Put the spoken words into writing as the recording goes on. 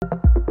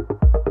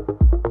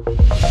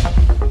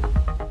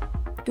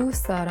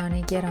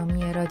دوستداران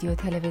گرامی رادیو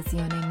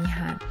تلویزیون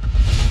میهن،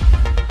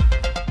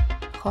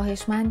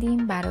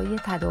 خواهشمندیم برای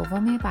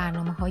تداوم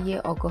برنامه‌های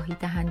آگاهی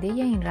دهنده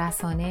این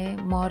رسانه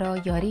ما را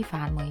یاری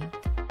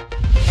فرمایید.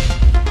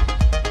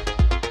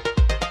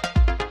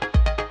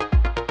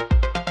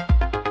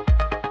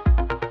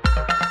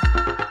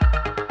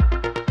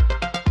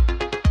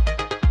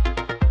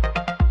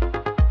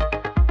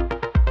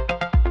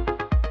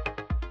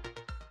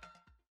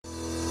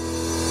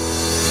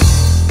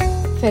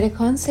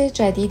 فرکانس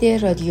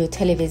جدید رادیو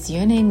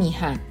تلویزیون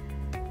میهن،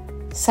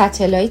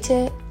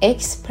 ساتلایت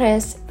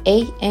اکسپرس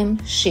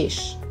AM6،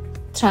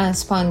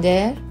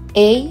 ترانسپاندر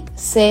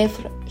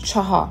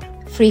A04،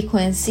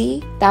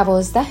 فریکونسی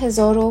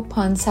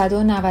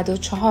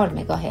 12594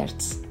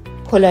 مگاهرتز،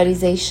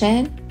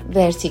 پولاریزیشن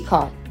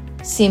ورتیکال،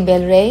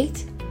 سیمبل ریت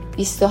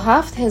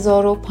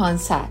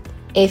 27500،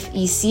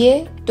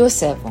 FEC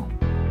 2/3.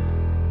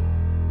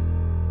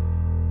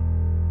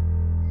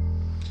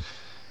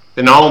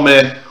 به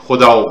نام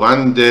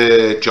خداوند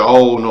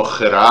جان و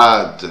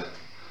خرد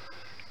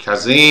که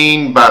از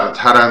این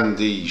برتر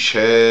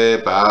اندیشه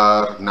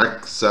بر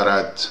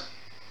نگذرد.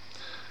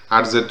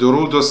 عرض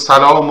درود و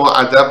سلام و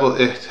ادب و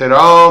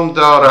احترام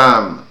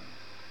دارم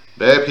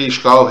به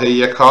پیشگاه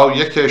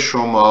یکایک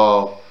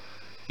شما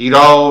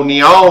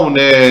ایرانیان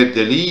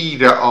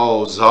دلیر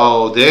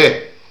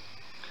آزاده،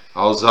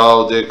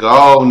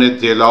 آزادگان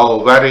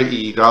دلاور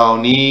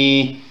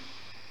ایرانی،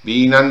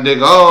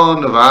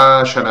 بینندگان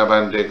و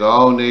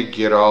شنوندگان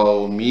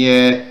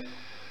گرامی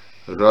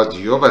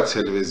رادیو و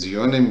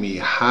تلویزیون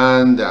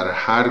میهن در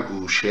هر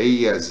گوشه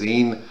ای از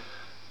این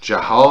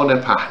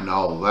جهان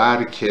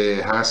پهناور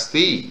که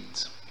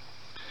هستید.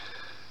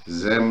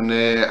 ضمن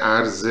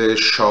عرض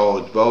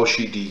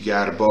شادباشی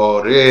دیگر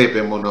باره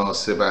به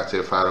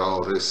مناسبت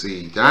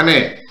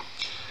فرارسیدن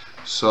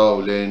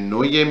سال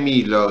نو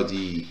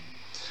میلادی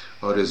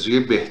آرزوی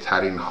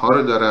بهترین ها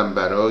رو دارم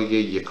برای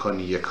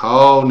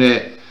یکان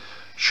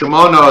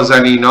شما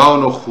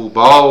نازنینان و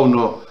خوبان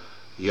و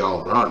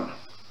یاران.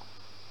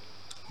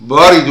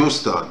 باری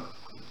دوستان،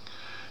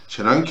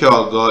 چنان که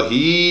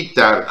آگاهی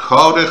در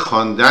کار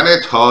خواندن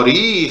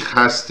تاریخ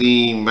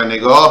هستیم و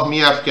نگاه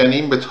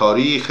می‌افکنیم به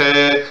تاریخ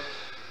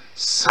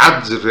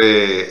صدر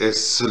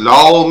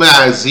اسلام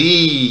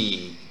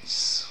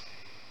عزیز.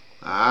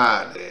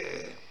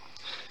 بله،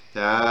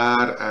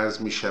 در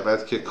عرض می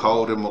شود که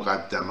کار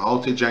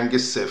مقدمات جنگ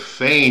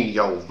صفین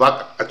یا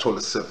وقعة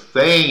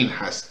الصفین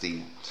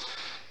هستیم.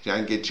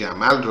 جنگ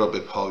جمل را به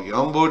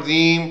پایان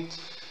بردیم.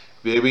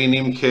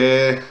 ببینیم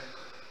که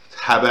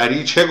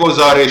طبری چه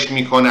گزارش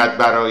می کند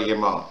برای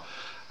ما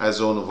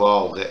از اون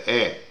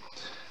واقعه.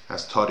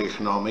 از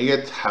تاریخنامه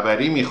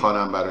طبری می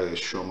خوانم برای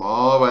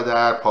شما و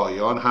در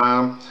پایان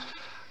هم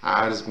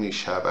عرض می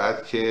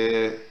شود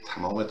که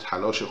تمام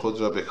تلاش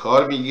خود را به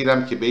کار می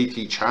گیرم که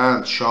بیتی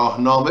چند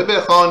شاهنامه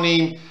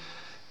بخوانیم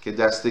که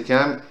دست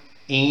کم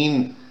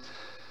این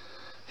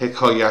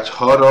حکایت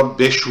ها را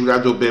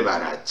بشورد و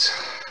ببرد.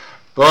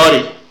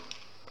 باری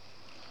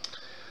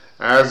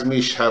عرض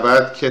می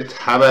شود که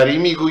طبری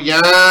می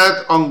گوید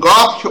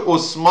آنگاه که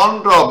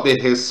عثمان را به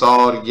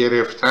حصار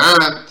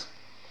گرفتند،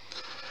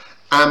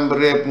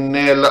 عمرو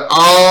بن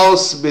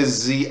العاص به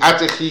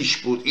ضیعت خیش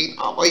بود. این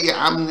آقای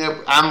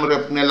عمرو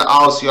بن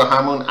العاص یا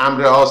همون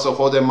عمرو عاص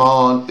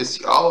خودمان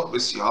بسیار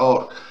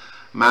بسیار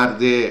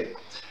مرد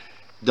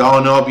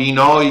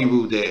دانابینایی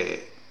بوده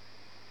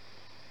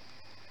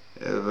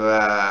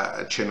و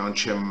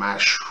چنانچه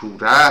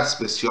مشهور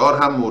است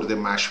بسیار هم مورد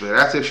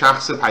مشورت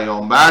شخص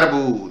پیامبر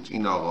بود.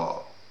 این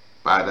آقا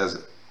بعد از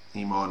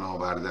ایمان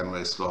آوردن و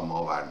اسلام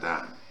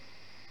آوردن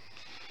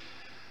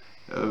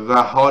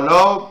و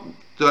حالا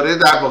داره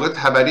در واقع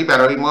طبری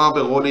برای ما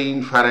به قول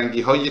این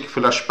فرنگی ها یک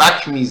فلاش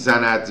بک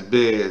میزند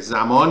به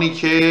زمانی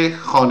که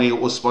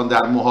خانه عثمان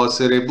در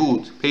محاصره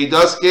بود.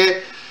 پیداست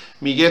که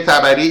میگه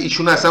طبری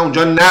ایشون اصلا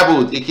اونجا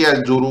نبود. یکی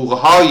از دروغ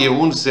های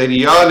اون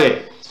سریال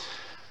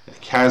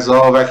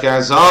کذا و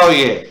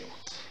کذای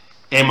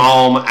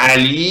امام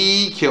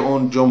علی که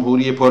اون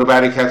جمهوری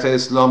پربرکت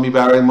اسلامی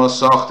برای ما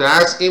ساخته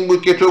است این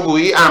بود که تو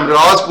گویی عمرو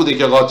عاص بوده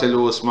که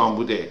قاتل عثمان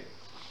بوده.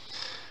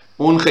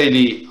 اون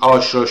خیلی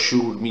آش را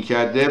شور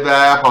میکرده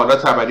و حالا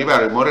طبری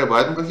برای ما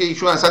روایت میکنه که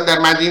ایشون اصلا در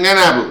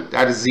مدینه نبود،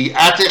 در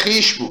ضیعت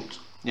خیش بود،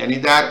 یعنی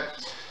در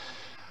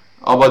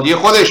آبادی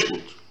خودش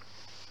بود.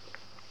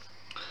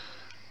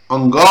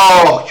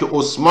 آنگاه که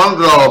عثمان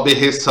را به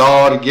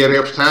حصار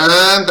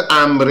گرفتند،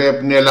 عمرو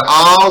بن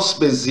العاص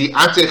به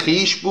ضیعت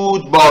خیش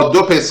بود با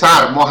 2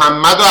 پسر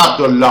محمد و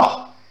عبدالله.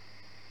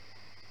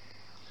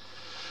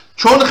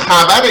 چون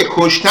خبر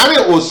کشتن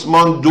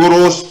عثمان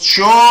درست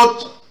شد،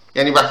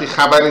 یعنی وقتی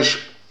خبرش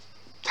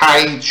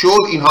تایید شد،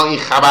 اینها این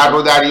خبر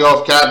رو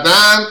دریافت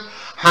کردند،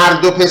 هر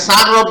 2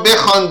 پسر را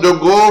بخواند و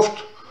گفت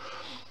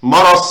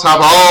ما را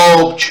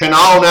ثواب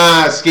چنان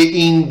است که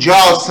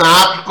اینجا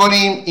صبر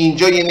کنیم.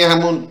 اینجا یعنی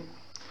همون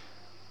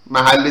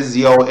محل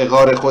ضیاء و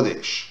عقار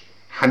خودش.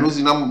 هنوز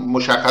اینا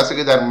مشخصه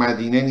که در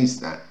مدینه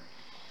نیستن.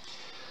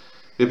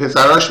 به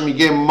پسراش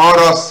میگه ما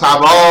را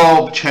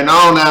ثواب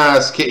چنان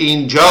است که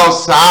اینجا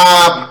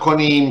صبر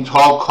کنیم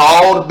تا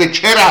کار به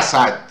چه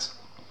رسد.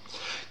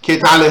 که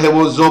طلحه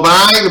و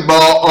زبیر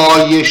با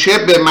عایشه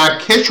به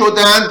مکه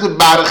شدند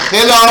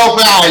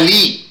برخلاف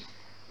علی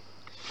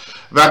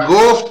و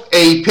گفت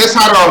ای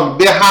پسران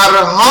به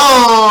هر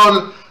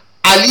حال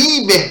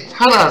علی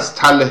بهتر از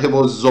طلحه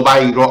و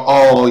زبیر و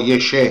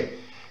عایشه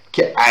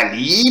که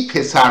علی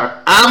پسر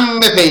عم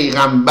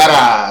پیغمبر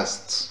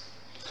است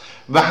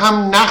و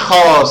هم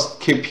نخواست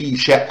که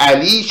پیش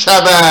علی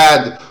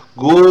شود،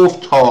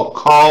 گفت تا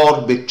کار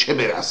به چه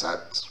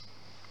برسد.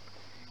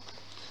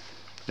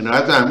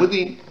 عنایت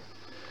فرمودین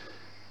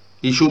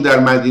ایشون در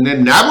مدینه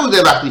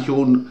نبوده وقتی که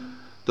اون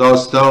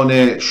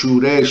داستان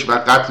شورش و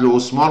قتل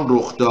عثمان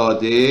رخ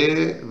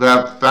داده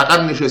و فقط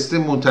نشسته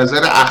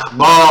منتظر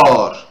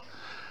اخبار.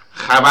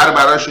 خبر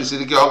براش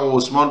رسیده که آقا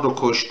عثمان رو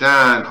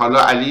کشتن،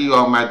 حالا علی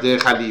آمده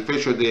خلیفه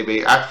شده،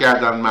 بیعت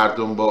کردن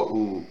مردم با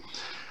او.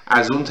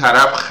 از اون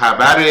طرف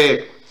خبر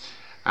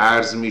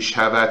عرض می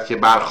شود که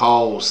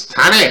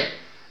برخاستن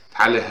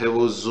طلحه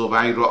و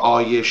زبیر و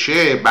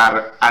عایشه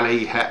بر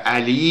علیه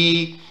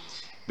علی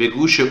به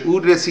گوش او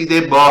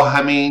رسیده. با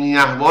همه این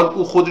احوال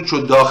او خودشو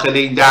داخل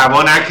این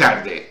دعوا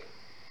نکرده.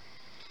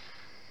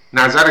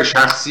 نظر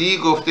شخصی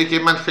گفته که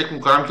من فکر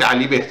میکنم که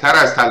علی بهتر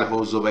از طلحه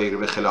و زبیر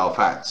به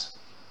خلافت،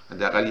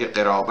 حداقل یه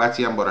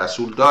قرابتی هم با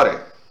رسول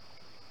داره.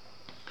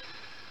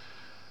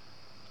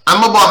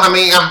 اما با همه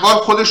این احوال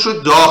خودش رو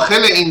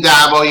داخل این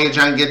دعوای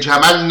جنگ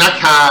جمل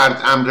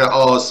نکرد امر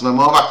آس و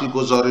ما وقتی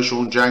گزارش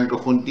اون جنگ رو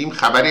خوندیم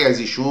خبری از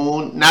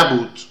ایشون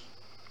نبود.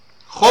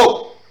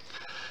 خب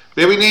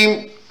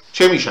ببینیم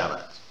چه می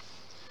شود.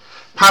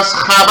 پس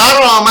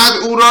خبر آمد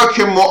او را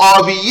که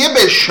معاویه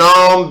به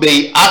شام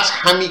بیعت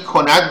همی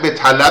کند به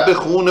طلب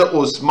خون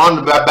عثمان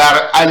و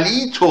بر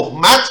علی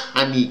تهمت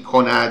همی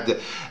کند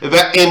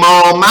و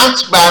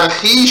امامت بر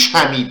خویش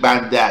همی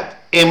بندد.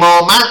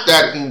 امامت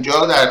در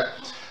اینجا در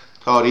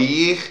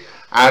تاریخ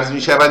عرض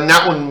می شود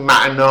نه اون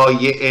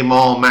معنای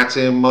امامت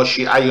ما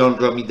شیعیان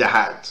را می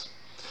دهد.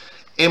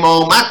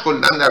 امامت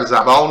کلا در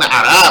زبان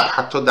عرب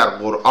حتی در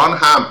قرآن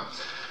هم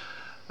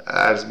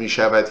عرض می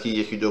شود که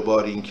یکی دو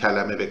بار این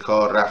کلمه به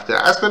کار رفته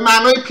است. به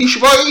معنای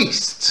پیشوایی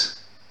است،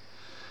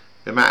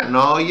 به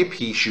معنای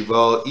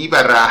پیشوایی و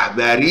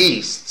رهبری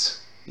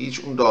است. هیچ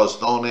اون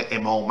داستان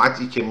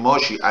امامتی که ما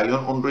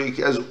شیعیان اون رو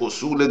یکی از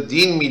اصول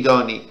دین می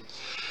دانیم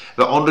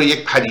و اون رو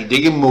یک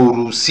پدیده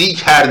موروثی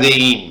کرده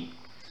ایم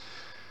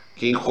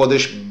که این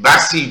خودش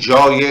بسی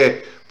جای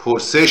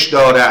پرسش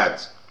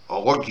دارد.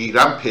 آقا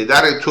گیرم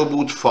پدر تو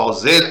بود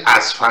فاضل،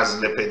 از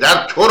فضل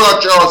پدر تو را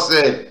چه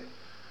حاصل؟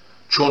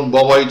 چون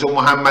بابای تو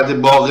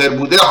محمد باقر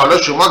بوده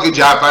حالا شما که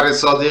جعفر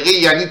صادقی،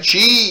 یعنی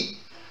چی؟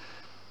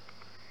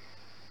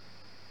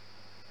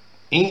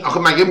 این آخه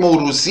مگه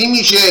موروثی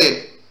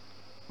میشه؟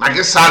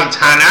 مگه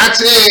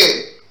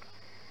سلطنته؟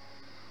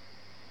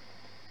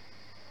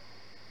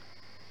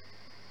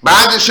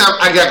 بعدش هم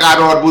اگه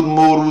قرار بود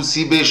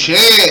موروثی بشه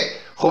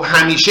خب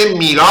همیشه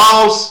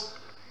میراث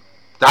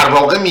در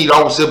واقع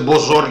میراث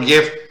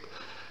بزرگ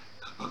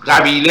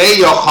قبیله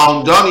یا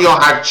خاندان یا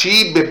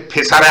هرچی به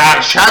پسر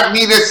ارشد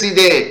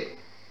میرسیده.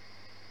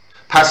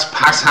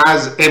 پس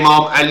از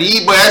امام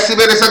علی بایستی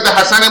برسد به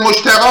حسن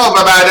مجتبی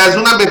و بعد از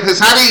اونم به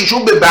پسر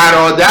ایشون به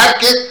برادر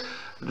که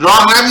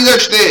راه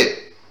نمیداشته.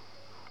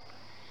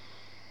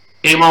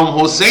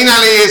 امام حسین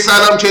علیه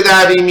السلام چه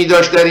دعوی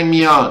میداشت در این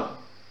میان؟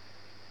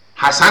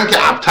 حسن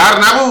که ابتر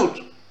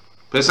نبود،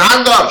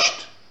 پسر داشت،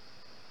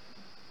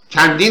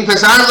 چندین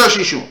پسر داشت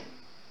ایشون.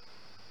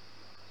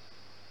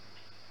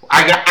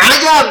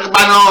 اگر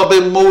بنا به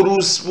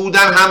موروث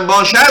بودن هم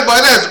باشد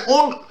باید از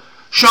اون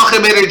شاخه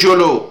بره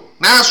جلو،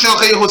 نه از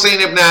شاخه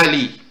حسین ابن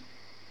علی.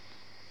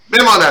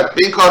 بماند،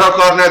 به این کارها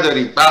کار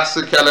نداریم. بحث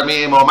کلمه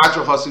امامت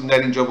رو خواستیم در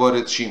اینجا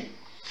وارد شیم.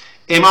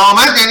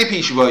 امامت یعنی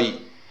پیشوایی.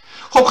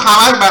 خب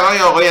خبر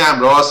برای آقای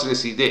امراس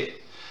رسیده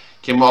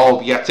که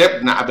معاویه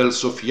ابن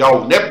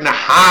ابوالسفیان ابن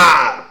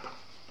حرب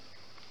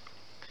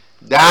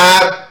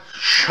در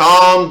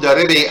شام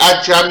داره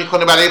بیعت جمع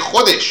میکنه برای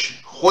خودش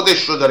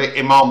رو داره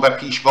امام و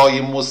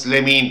پیشوای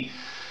مسلمین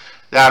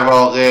در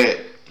واقع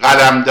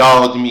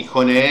قلمداد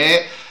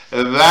میکنه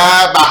و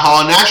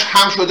بهانش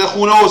هم شده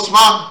خون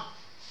عثمان.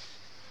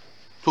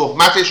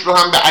 تهمتش رو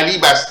هم به علی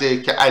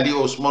بسته که علی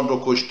عثمان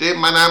رو کشته،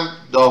 منم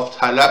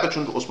داوطلب،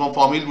 چون عثمان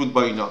فامیل بود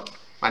با اینا،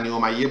 بنی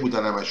امیه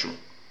بودن همشون،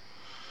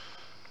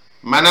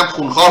 منم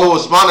خونخواه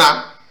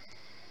عثمانم،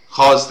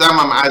 خواستم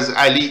هم از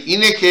علی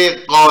اینه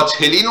که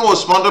قاتلین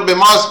عثمان رو به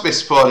ماست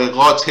بسپاره.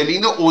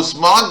 قاتلین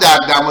عثمان در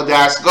دم و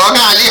دستگاه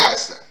علی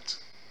هستند.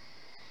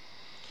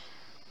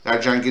 در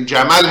جنگ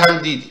جمل هم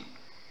دیدیم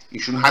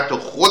ایشون حتی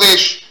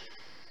خودش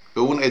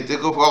به اون عده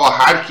گفت آقا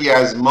هر کی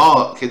از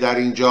ما که در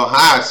اینجا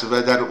هست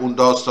و در اون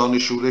داستان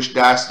شورش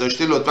دست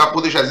داشته لطفا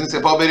خودش از این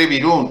سپاه بره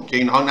بیرون که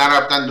اینها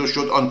نرفتند و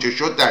شد آنچه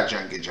شد در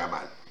جنگ جمل.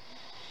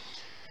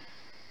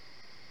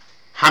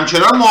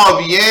 همچنان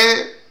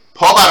معاویه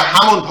پا بر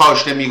همون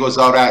پاشنه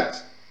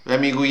میگذارد و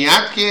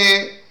میگوید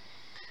که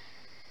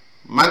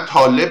من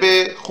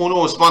طالب خون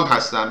عثمان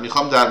هستم،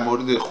 میخوام در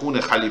مورد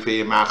خون خلیفه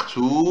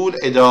مقتول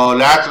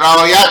عدالت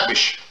رعایت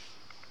بشه.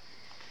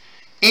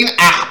 این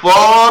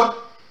اخبار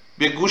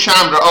به گوش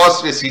امر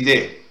آس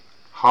رسیده.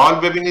 حال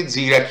ببینید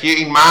زیرکی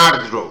این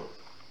مرد رو.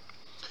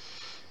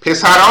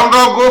 پسران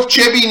را گفت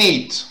چه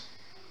بینید؟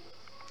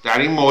 در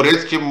این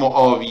مورد که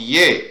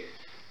معاویه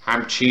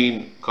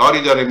همچین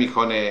کاری داره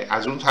میکنه،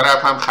 از اون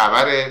طرف هم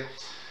خبر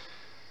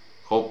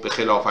خب به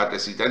خلافت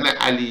رسیدن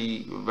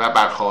علی و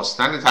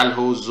برخاستن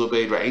طلحه و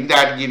زبیر و این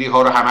درگیری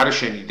ها رو همه رو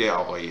شنیده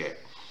آقای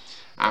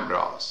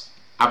امراض.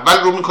 اول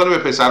رو میکنه به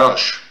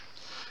پسراش.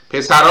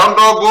 پسران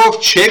را گفت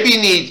چه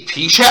بینید؟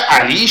 پیش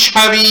علی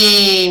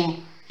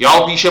شویم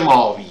یا پیش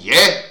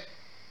معاویه؟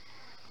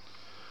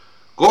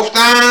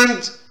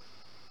 گفتند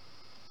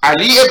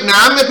علی ابن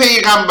عم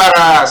پیغمبر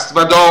است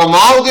و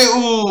داماد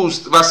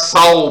اوست و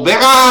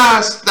سابق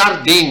است در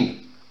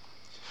دین.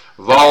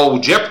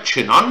 واجب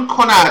چنان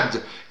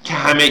کند که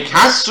همه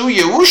کس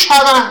سوی او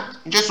شوند.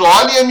 اینجا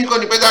سوالیه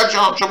میکنی پدر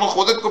جان، شما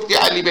خودت گفتی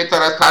علی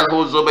بهتر از طلحه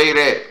و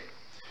زبیره،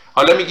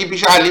 حالا میگی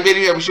پیش علی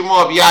بریم یا پیش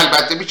معاویه؟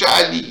 البته پیش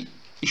علی،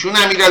 ایشون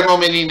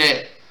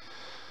امیرالمومنینه.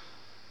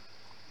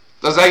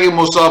 تازه اگه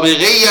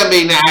مسابقه ای هم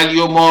بین علی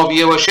و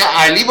معاویه باشه،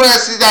 علی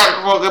بایستی در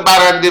واقع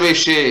برنده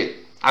بشه.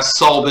 از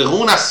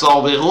سابقون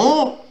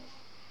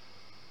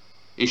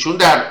ایشون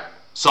در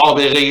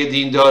سابقه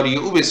دینداری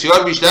او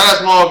بسیار بیشتر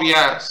از معاویه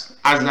است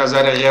از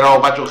نظر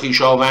قرابت و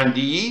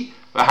خویشاوندی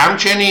و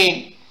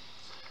همچنین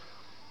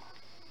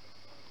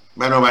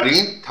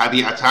بنابراین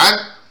طبیعتا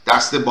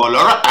دست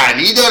بالا رو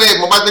علی داره.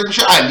 ما باید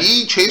بشه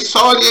علی چه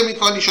سوالیه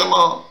میکنی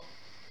شما؟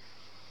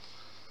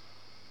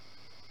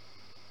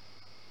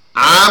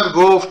 امر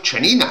گفت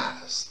چنین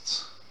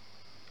است،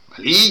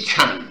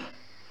 ولیکن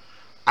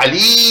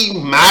علی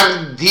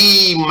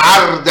مردی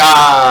مرد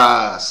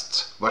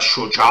است و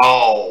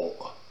شجاع،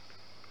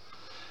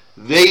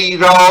 وی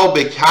را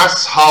به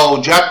کس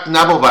حاجت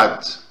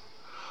نبود.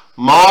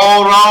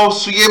 ما را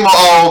سوی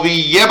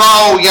معاویه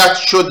باید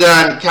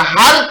شدن که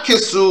هر که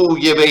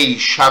سوی وی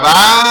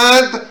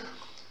شود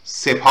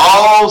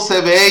سپاس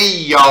وی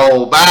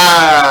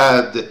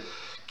یابد،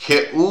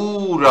 که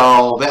او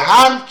را به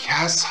هر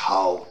کس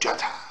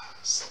حاجت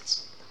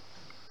است.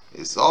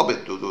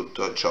 حساب دو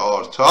تا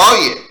 4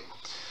 تایه.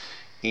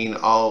 این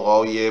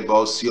آقای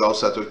با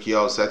سیاست و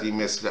کیاستی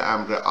مثل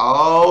امر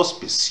آس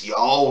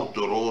بسیار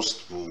درست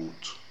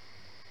بود.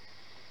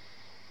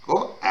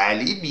 گفت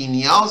علی بی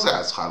نیاز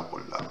از خلق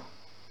الله،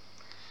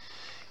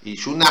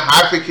 ایشون نه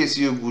حرف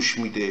کسی رو گوش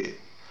میده،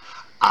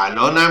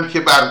 الانم که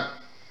بر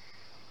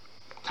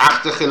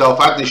تخت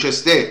خلافت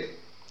نشسته،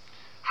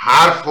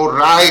 حرف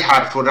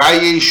و رأی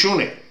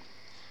ایشونه،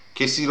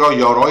 کسی را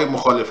یارای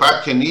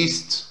مخالفت که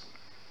نیست.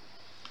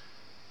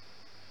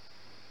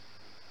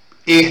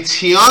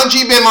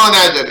 احتیاجی به ما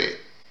نداره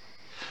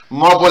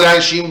ما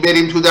بلنشیم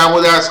بریم تو دم و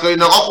دستگاه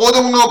این آقا،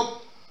 خودمون رو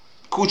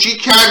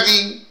کوچیک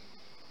کردیم،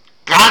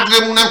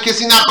 قدرمونم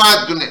کسی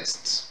نخواهد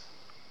دونست.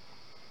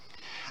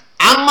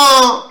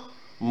 اما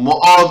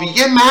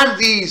معاویه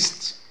مردی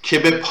است که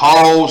به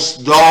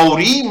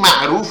پاسداری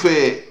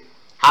معروفه،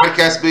 هر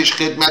کس بهش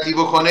خدمتی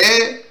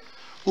بکنه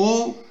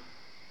او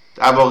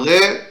در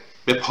واقع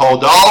به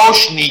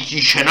پاداش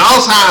نیکی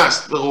شناس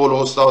هست. به قول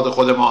استاد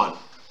خودمان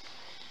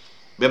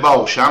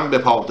بباشم به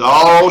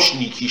پاداش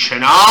نیکی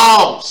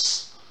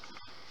شناس.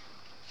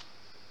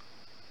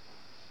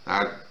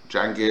 در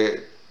جنگ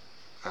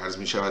عرض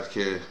می شود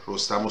که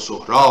رستم و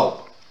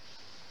سهراب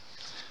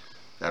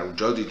در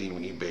اونجا دیدیم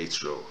این بیت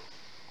رو.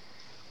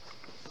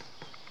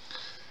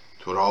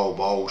 تو را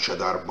باشه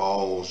در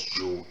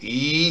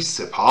بازجویی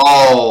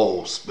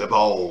سپاس،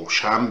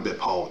 بباشم به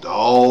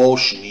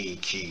پاداش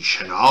نیکی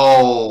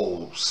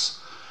شناس.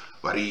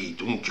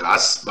 وریدون که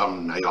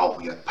اسبم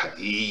نیاید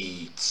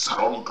پدید،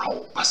 سران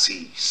را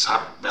بسی سر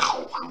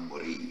بخواهم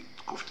برید.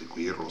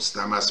 گفتگوی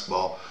رستم است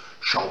با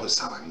شاه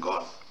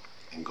سمنگان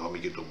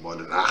هنگامی که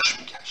دنبال رخش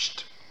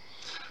میگشت.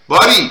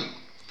 باری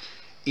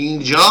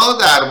اینجا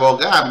در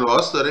واقع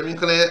امراض داره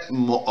میکنه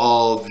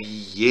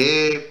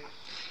معاویه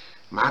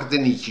مرد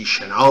نیکی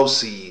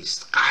شناسی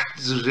است،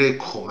 قدر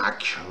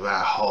کمک و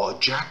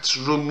حاجت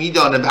رو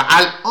میدانه و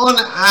الان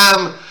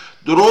هم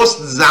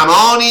درست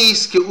زمانی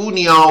است که او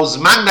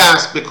نیازمند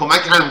است به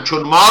کمک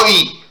همچون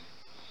مایی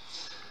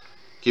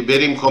که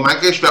بریم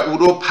کمکش و او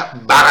رو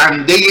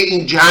برنده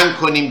این جنگ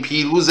کنیم،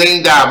 پیروز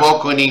این دعوا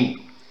کنیم.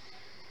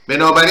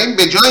 بنابراین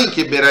به جایی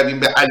که برویم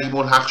به علی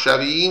ملحق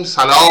شویم،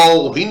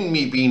 صلاح این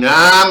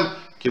میبینم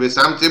که به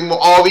سمت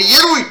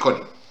معاویه روی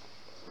کنیم.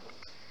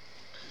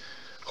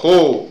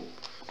 خب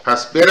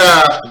پس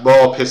برفت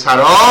با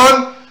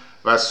پسران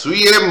و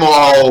سوی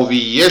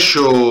معاویه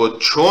شد.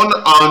 چون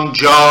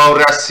آنجا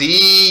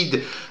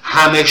رسید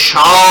همه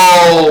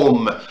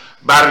شام،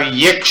 بر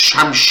یک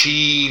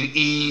شمشیر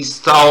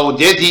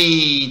ایستاده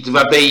دید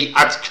و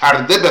بیعت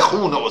کرده به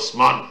خون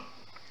عثمان.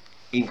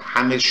 این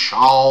همه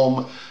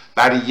شام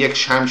بر یک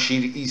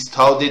شمشیر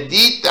ایستاده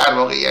دید در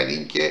واقع یعنی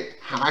این که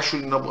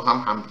همشون اینا با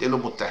هم همدل و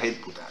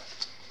متحد بودند،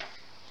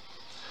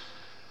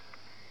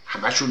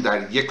 همشون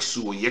در یک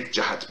سو و یک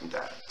جهت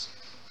بودند،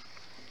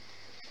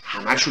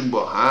 همشون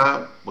با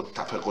هم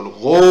متفق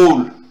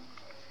القول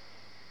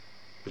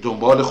به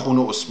دنبال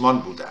خون عثمان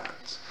بودند.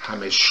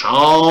 همه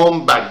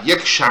شام بر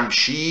یک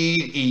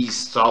شمشیر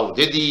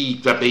ایستاده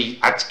دید و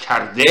بیعت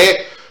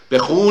کرده به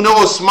خون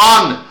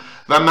عثمان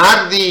و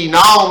مردی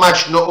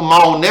نامش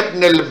نعمان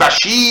ابن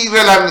البشیر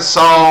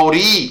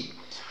الانصاری.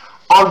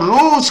 آن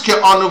روز که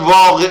آن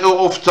واقعه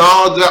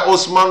افتاد و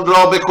عثمان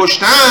را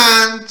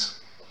بکشتند،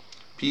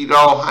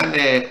 پیراهن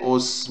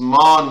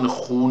عثمان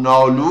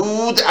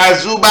خونالود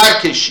از او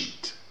برکشید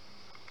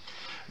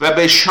و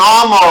به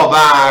شام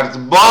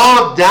آورد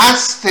با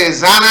دست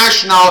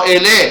زنش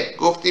نائله.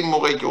 گفتیم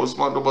موقعی که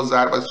عثمان رو با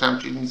ضرب از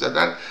شمشیر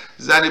میزدن،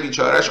 زن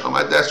بیچارش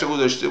آمد دستشو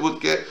گذاشته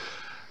بود که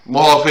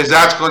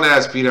محافظت کنه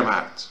از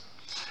پیرمرد،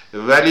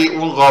 ولی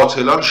اون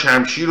قاتلان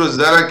شمشیر رو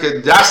زدن که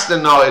دست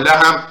نائله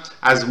هم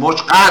از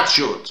مچ قطع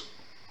شد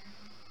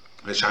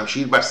و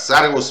شمشیر بر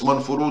سر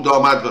عثمان فرود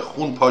آمد و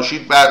خون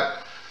پاشید بر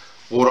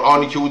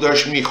قرآنی که او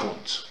داشت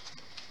میخوند.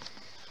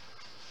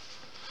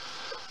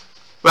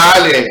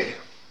 بله،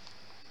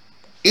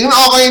 این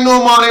آقای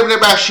نعمان ابن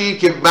بشیر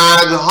که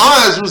بعدها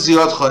از او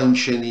زیاد خواهیم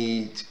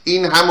شنید،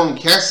 این همون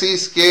کسی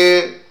است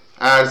که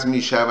عرض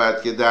می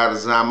شود که در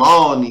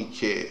زمانی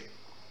که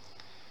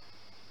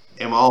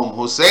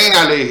امام حسین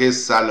علیه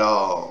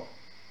السلام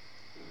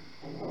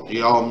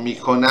قیام می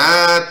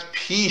کند،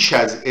 پیش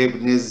از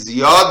ابن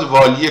زیاد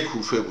والی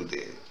کوفه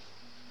بوده.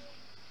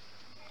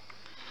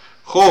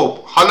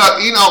 خب حالا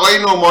این آقای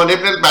نعمان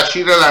ابن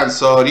بشیر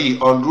الانصاری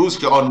آن روز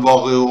که آن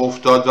واقعه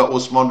افتاد و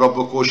عثمان را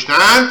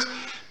بکشتند،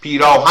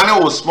 پیراهن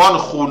عثمان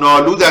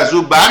خونالود از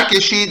او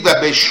برکشید و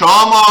به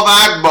شام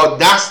آورد با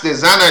دست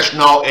زنش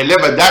نائله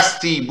و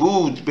دستی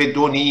بود به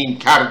دو نیم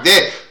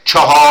کرده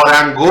 4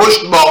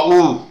 انگشت با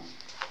او.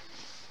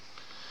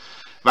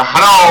 و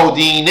هر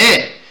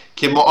آدینه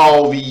که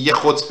معاویه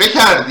خطبه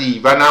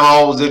کردی و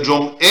نماز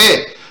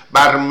جمعه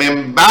بر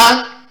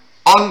منبر،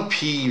 آن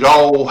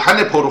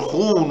پیراهن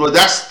پرخون و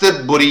دست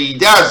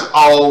بریده از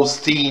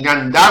آستین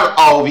اندر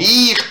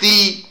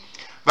آویختی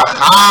و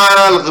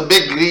خلق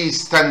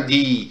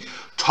بگریستندی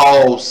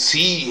تا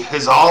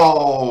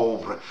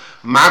 30,000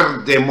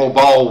 مرد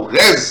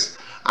مبارز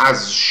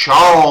از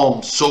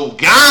شام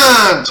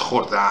سوگند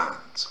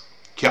خوردند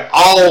که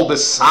آب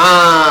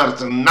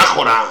سرد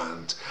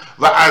نخورند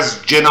و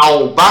از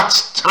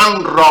جنابت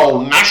تن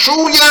را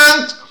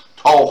نشویند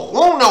تا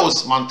خون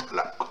عثمان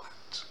طلب کنند.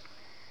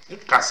 این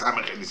قسم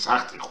خیلی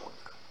سختی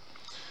خوردن،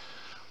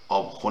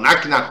 آب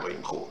خنک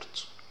نخواهیم خورد.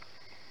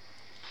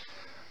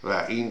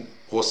 و این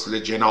غسل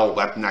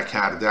جنابت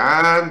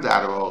نکردن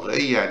در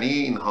واقع یعنی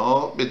اینها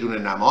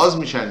بدون نماز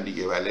میشن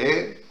دیگه.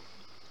 بله،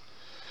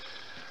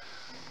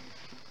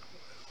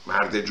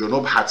 مرد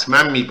جنوب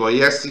حتما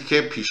میبایستی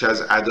که پیش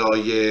از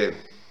ادای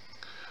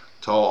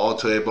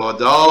طاعات و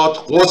عبادات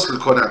غسل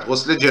کند،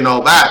 غسل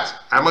جنابت.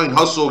 اما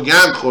اینها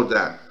سوگند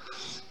خوردن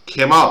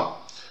که ما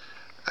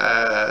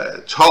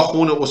تا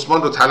خون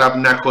عثمان رو طلب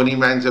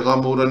نکنیم و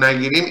انتقام او رو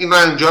نگیریم، این رو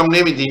انجام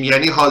نمیدیم.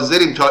 یعنی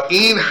حاضریم تا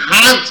این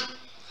حد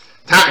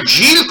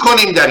تعجیل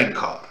کنیم در این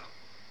کار،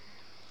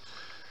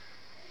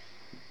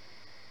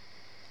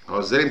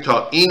 حاضریم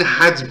تا این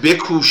حد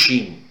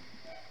بکوشیم،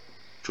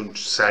 چون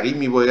سریع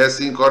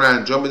میبایست این کار رو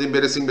انجام بدیم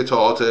برسیم به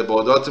طاعات و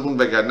عباداتمون،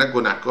 وگرنه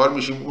گناهکار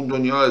میشیم. اون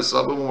دنیا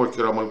حسابمون با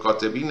کرام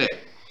الکاتبینه،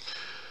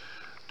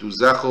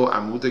 دوزخ و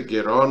عمود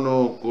گران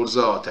و گرز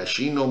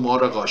آتشین و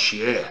مار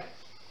غاشیه.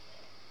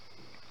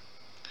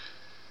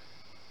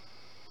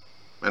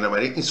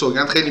 بنابراین این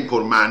سوگند خیلی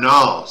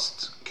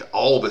پرمعناست که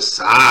آب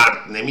سرد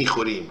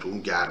نمیخوریم تو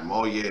اون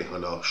گرمای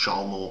حالا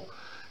شام و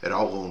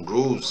عراق اون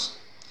روز،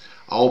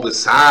 آب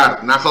سرد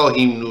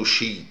نخواهیم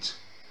نوشید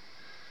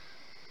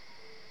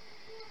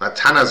و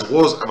تن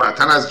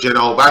از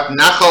جنابت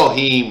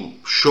نخواهیم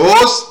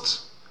شست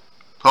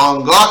تا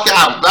آنگاه که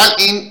اول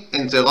این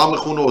انتقام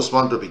خون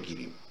عثمان رو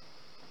بگیریم.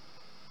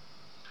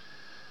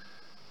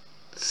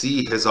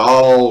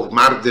 30,000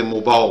 مرد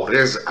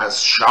مبارز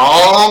از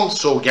شام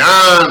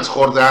سوگند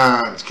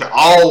خوردند که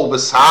آب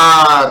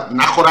سرد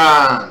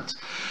نخورند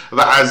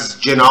و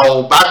از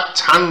جنابت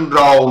تن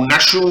را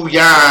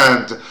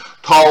نشویند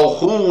تا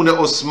خون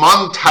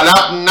عثمان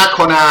طلب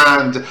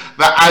نکنند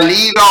و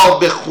علی را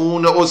به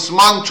خون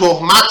عثمان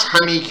تهمت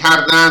همی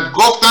کردند.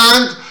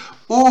 گفتند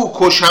او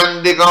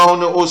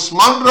کشندگان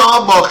عثمان را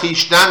با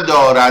خویشتن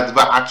دارد و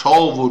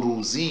عطا و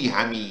روزی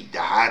همی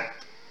دهد.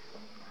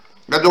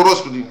 و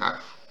درست بود این حرف.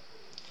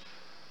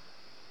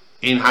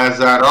 این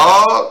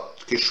حضرات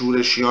که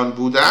شورشیان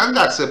بودن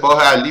در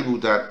سپاه علی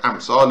بودن،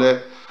 امثال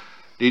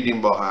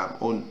دیدیم با هم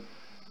اون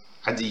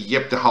عدی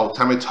بن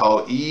هفتم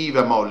طایی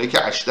و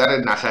مالک اشتر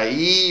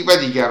نخعی و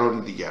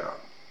دیگران.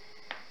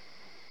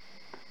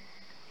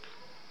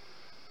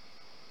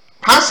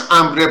 پس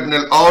عمرو بن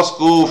العاص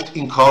گفت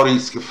این کاری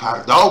است که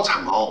فردا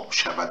تمام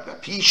شود و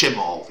پیش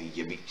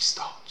معاویه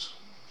بایستاد.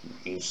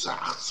 این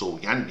سخت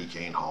سوگندی که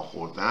اینها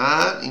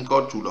خوردن، این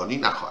کار طولانی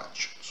نخواهد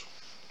شد.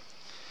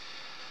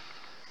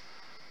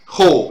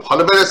 خب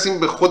حالا برسیم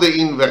به خود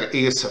این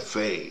وقعه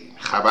صفین،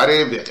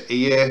 خبر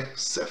وقعه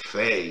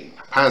صفین.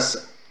 پس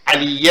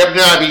علی ابن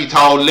ابی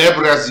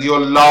طالب رضی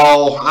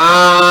الله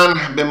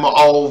عنه به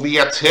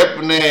معاویه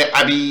ابن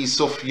ابی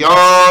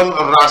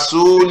سفیان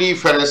رسولی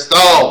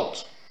فرستاد.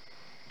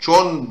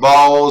 چون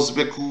باز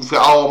به کوفه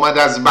آمد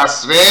از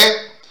بصره،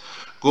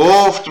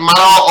 گفت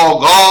مرا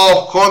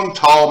آگاه کن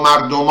تا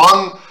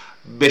مردمان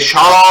به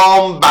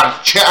شام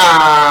برچه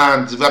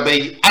اند و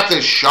بیعت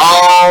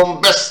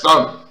شام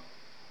بستان.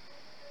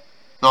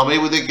 نامه‌ای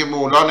بوده که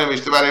مولا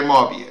نوشته برای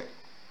معاویه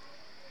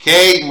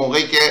که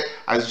موقعی که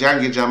از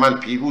جنگ جمل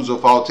پیروز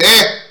و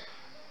فاتح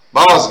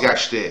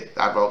بازگشته،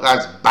 در واقع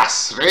از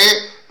بصره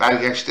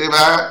برگشته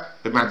و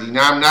به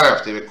مدینه هم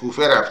نرفته، به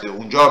کوفه رفته،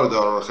 اونجا رو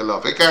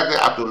دارالخلافه کرده،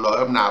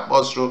 عبدالله ابن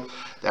عباس رو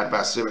در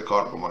بصره به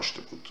کار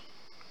گماشته بود.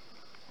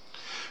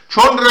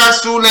 چون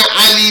رسول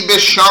علی به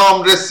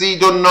شام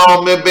رسید و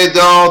نامه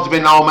بداد، به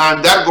نامه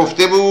اندر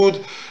گفته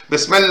بود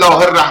بسم الله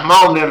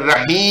الرحمن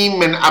الرحیم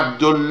من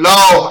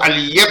عبدالله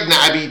علی ابن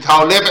ابی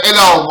طالب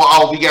الی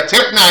معاویه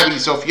ابن ابی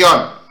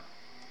سفیان.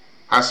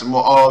 پس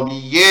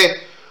معاویه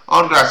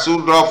آن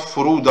رسول را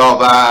فرود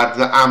آورد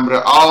و امر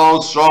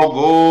عاص را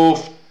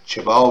گفت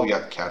چه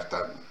باید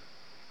کردن.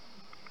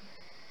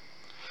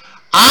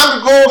 امر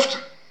گفت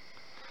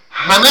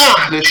همه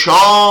اهل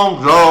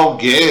شام را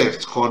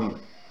گرد کن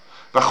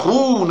و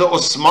خون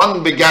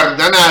عثمان به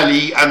گردن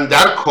علی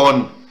اندر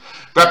کن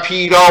و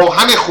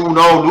پیراهن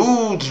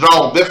خونالود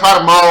را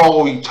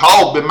بفرمای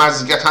تا به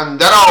مزگت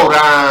اندر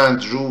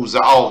آرند روز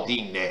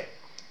آدینه.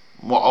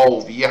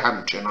 معاویه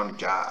همچنان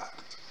کرد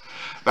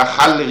و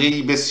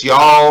خلقی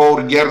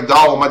بسیار گرد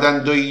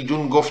آمدند و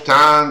ایدون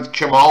گفتند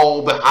که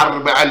ما به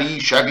حرب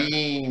علی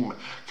شویم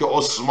که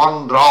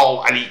عثمان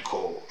را علی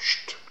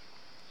کشت.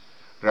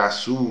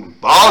 رسول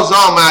باز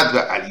آمد و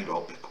علی را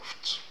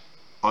بگفت،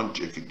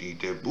 آنچه که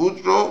دیده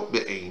بود رو به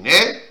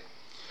عینه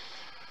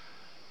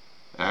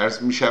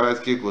عرض می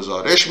شود که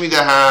گزارش می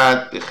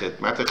دهد به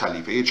خدمت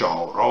خلیفه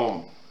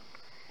چهارم.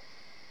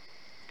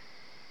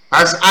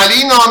 پس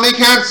علی نامه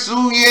کرد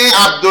سوی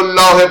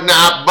عبدالله ابن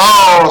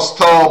عباس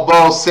تا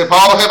با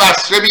سپاه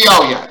بصره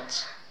بیاید،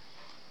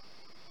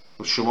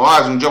 شما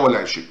از اونجا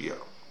بلند شو بیا.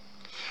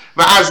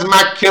 و از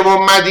مکه و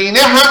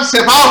مدینه هم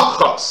سپاه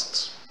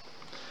خواست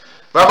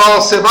و با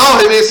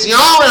سپاه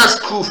بسیار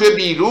از کوفه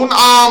بیرون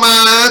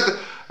آمد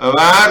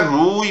و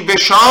روی به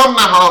شام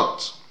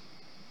نهاد.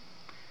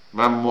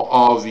 و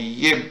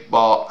معاویه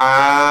با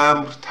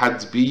امر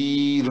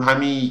تدبیر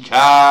همی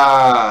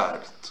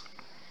کرد.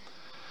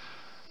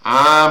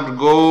 امر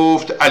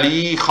گفت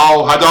علی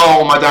خواهد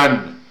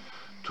آمدن،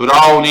 تو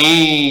را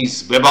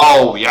نیز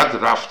بباید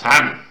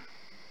رفتن.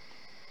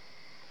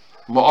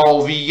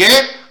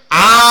 معاویه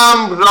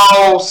امر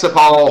را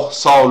سپاه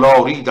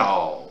سالاری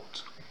داد.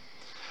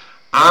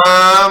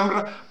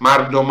 امر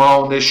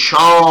مردمان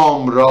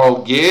شام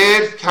را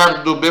گرد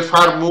کرد و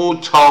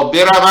بفرمود تا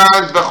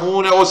بروند و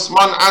خون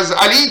عثمان از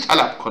علی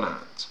طلب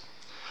کنند.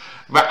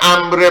 و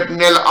عمرو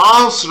بن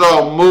العاص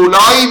را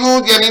مولایی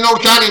بود، یعنی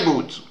نوکری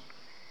بود.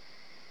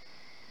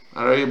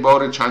 برای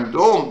بار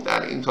چندم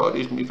در این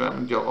تاریخ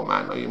میفهمید که آقا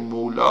معنای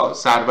مولا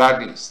سرور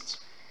نیست.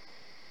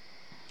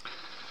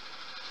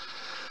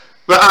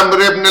 و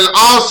عمرو بن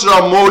العاص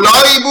را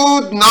مولایی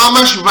بود،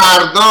 نامش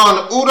وردان.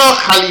 او را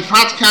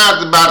خلیفت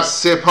کرد بر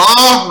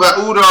سپاه و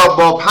او را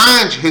با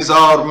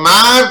 5000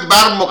 مرد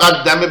بر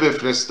مقدمه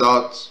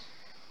بفرستاد.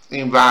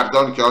 این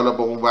وردان که حالا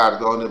با اون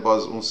وردان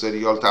باز اون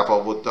سریال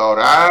تفاوت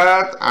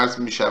دارد، عرض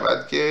می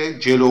شود که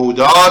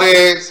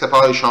جلودار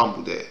سپاه شام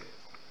بوده.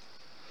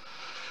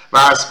 و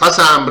از پس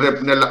عمرو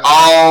بن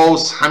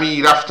العاص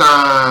همی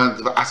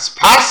رفتند و از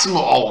پس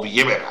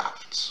معاویه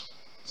برفت.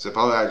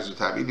 سپاه عریض و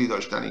طویلی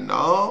داشتن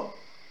اینا،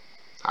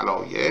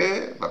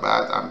 طلایه. و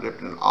بعد عمرو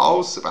بن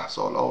العاص سپه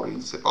سالار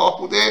این سپاه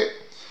بوده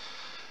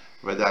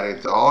و در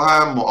انتها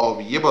هم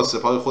معاویه با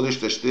سپاه خودش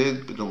داشته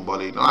به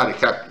دنبال اینا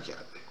حرکت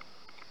میکرده.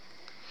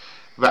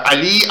 و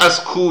علی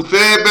از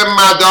کوفه به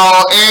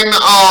مدائن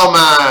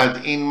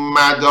آمد. این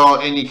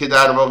مدائنی که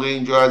در واقع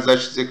اینجا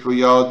ازش ذکر و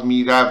یاد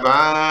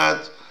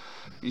میرود،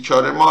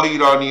 بیچاره ما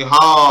ایرانی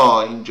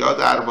ها اینجا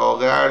در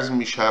واقع عرض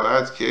می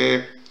شود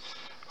که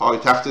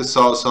پایتخت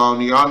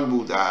ساسانیان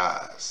بوده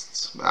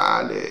است.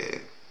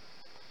 بله،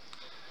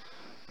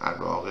 در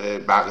واقع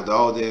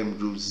بغداد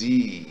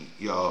امروزی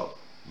یا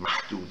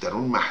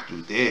درون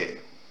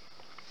محدوده.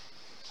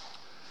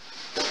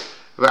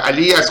 و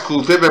علی از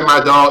کوفه به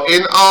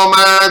مدائن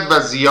آمد و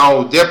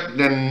زیاد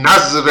ابن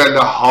نضر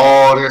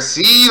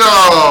الحارسی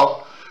را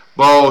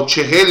با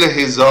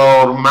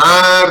 40,000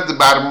 مرد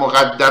بر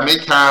مقدمه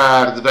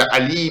کرد و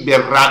علی به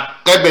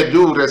رقه به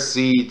دور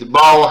رسید.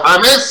 با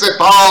همه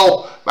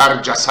سپاه بر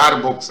جسر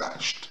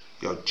بگذشت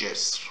یا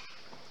جسر،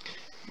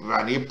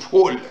 یعنی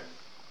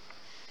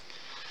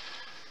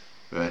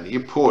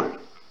پل.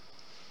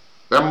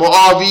 و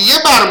معاویه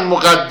بر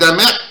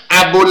مقدمه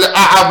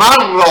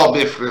ابوالاعور را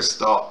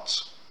بفرستاد،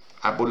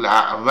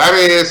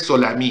 ابوالاعور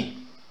سلمی.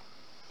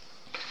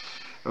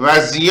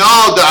 و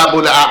زیاد و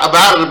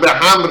ابوالاعور به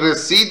هم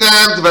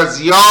رسیدند و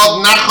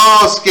زیاد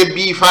نخواست که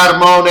بی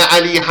فرمان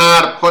علی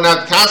حرب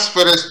کند، کس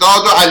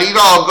فرستاد و علی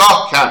را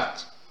آگاه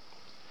کرد.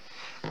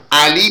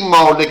 علی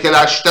مالک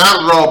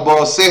لشکر را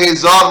با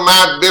 3000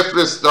 مرد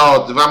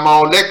بفرستاد و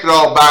مالک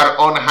را بر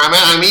آن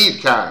همه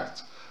امیر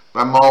کرد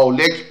و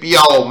مالک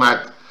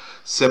بیامد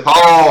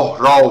سپاه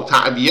را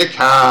تعبیه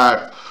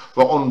کرد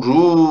و آن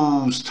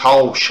روز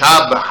تا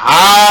شب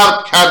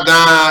حرب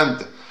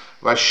کردند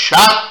و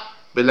شب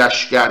به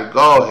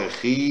لشکرگاه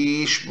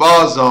خیش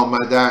باز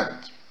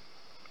آمدند.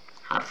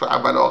 حرف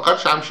اول آخر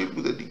شمشیر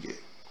بوده دیگه.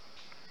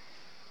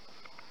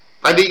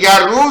 و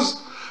دیگر روز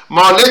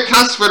مالک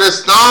کس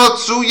فرستاد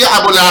سوی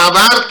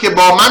ابوالأعور که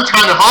با من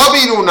تنها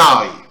بیرون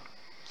آی،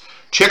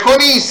 چه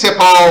کنی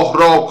سپاه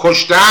را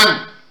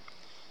کشتن.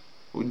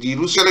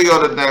 دیروز چرا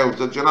یادت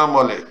نیفتاد جناب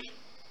مالک؟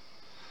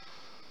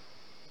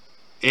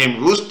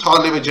 امروز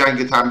طالب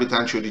جنگ تن به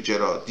تن شدی،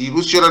 چرا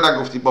دیروز چرا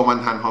نگفتی با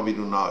من تنها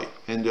بیرون آی؟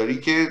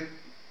 پنداری که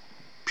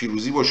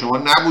پیروزی با شما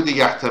نبوده،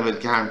 یحتمل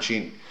که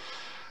همچین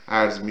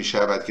عرض می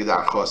شود که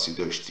درخواستی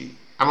داشتی.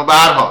 اما به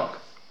هر حال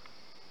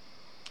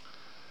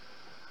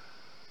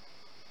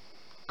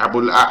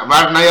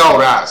ابوالأعور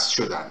نیارست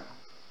شدن.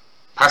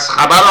 پس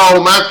خبر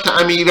آمد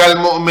که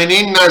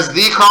امیرالمؤمنین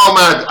نزدیک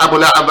آمد.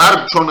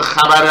 ابوالأعور چون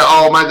خبر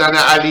آمدن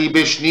علی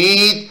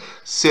بشنید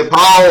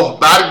سپاه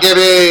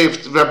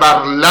برگرفت و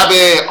بر لب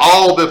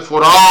آب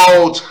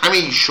فرات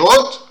همی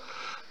شد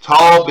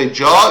تا به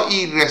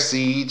جایی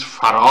رسید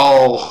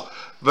فراخ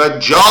و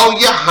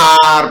جای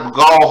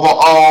حربگاه و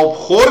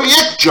آبخور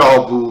یک جا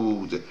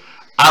بود.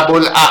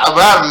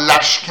 ابوالأعور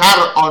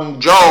لشکر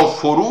آنجا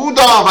فرود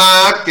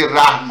آورد که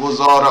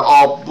رهگذار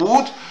آب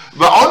بود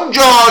و آن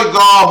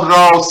جایگاه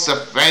را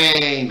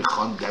صفین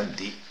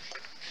خواندندی.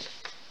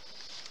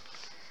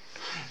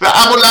 و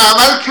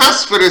ابوالأعور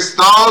کس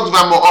فرستاد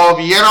و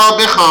معاویه را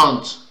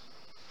بخواند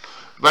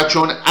و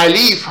چون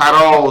علی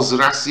فراز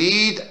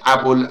رسید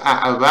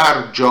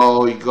ابوالأعور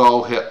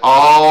جایگاه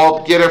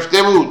آب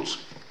گرفته بود.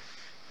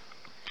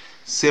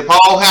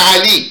 سپاه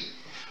علی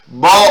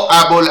با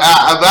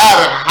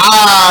ابوالأعور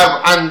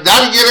حرب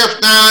اندر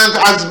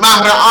گرفتند از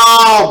بحر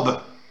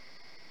آب.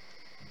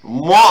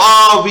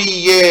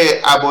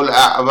 معاویه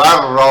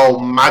ابوالأعور را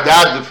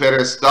مدد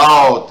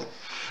فرستاد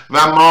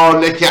و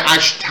مالک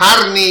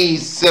اشتر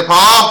نیز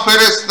سپاه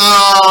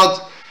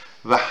فرستاد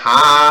و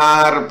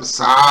حرب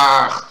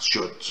سخت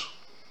شد.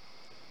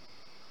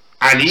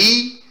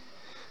 علی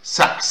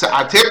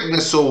سعسعة ابن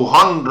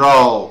سوهان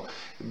را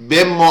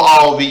به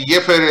معاویه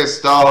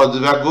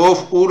فرستاد و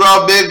گفت او را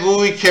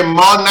بگوی که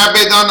ما نه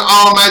بدان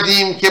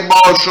آمدیم که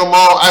با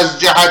شما از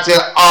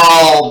جهت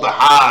آب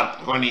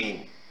حرب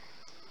کنیم.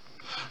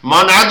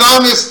 ما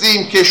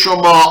ندانستیم که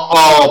شما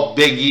آب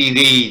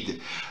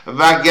بگیرید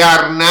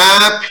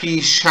وگرنه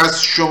پیش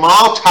از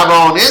شما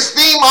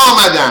توانستیم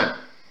آمدن.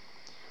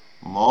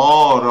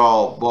 ما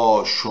را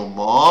با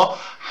شما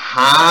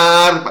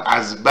حرب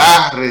از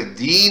بحر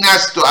دین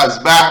است و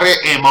از بحر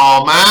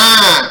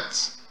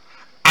امامت.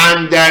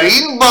 اندر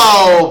این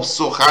باب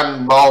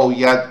سخن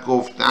باید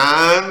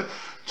گفتن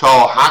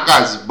تا حق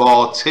از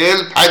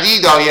باطل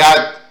پدید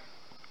آید.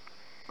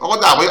 آقا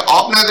دعوای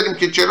آب نداریم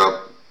که چرا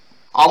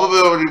آب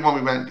ببرید ما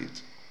میبندید.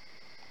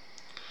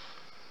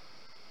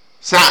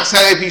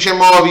 سعسعه پیش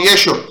معاویه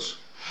شد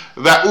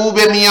و او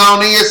به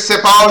میانه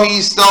سپاه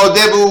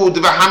ایستاده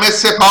بود و همه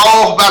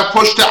سپاه بر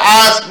پشت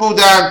اسب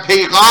بودند.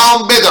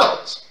 پیغام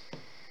بداد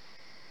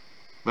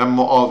و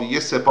معاویه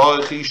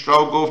سپاه خیش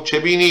را گفت چه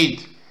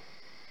بینید؟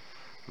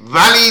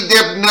 ولید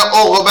ابن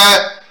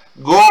عقبه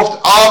گفت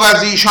آب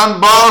از ایشان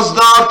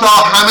بازدار تا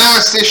همه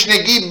از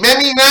تشنگی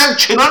بمیرند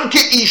چنان که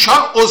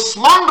ایشان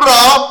عثمان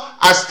را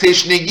از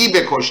تشنگی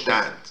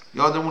بکشتند.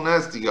 یادمون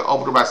هست دیگه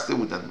آب رو بسته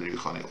بودند به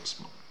خانه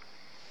عثمان.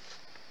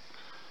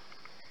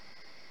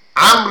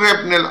 عمرو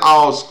ابن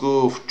العاص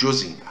گفت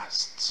جز این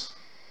است.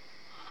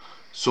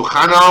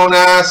 سخن آن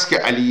است که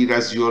علی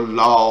رضی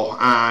الله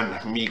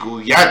عنه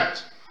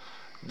میگوید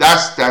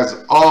دست از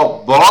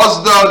آب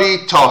باز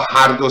دارید تا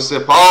هر دو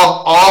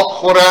سپاه آب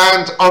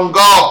خورند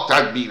آنگاه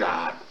تدبیر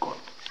حرب کن.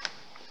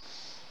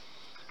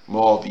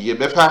 معاویه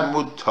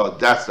بفرمود تا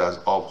دست از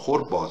آب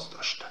خور باز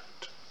داشتند.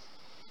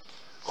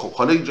 خب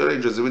حالا اینجا را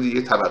اجازه بدید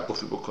یه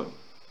توقفی بکنیم.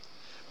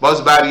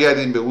 باز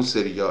برگردیم به اون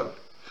سریال.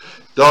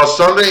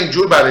 داستان را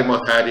اینجور برای ما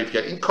تعریف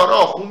کرد. این کار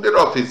آخوند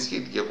رافضیه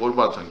دیگه،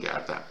 قربانتان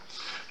گردم.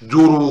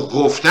 دروغ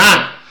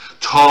گفتن،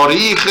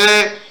 تاریخ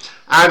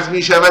عرض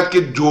می شود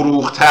که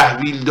دروغ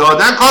تحویل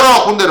دادن کار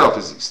آخوند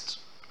رافضی است.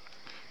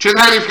 چه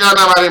تعریف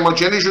کردن برای ما؟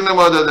 چه نشون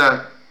ما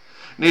دادن؟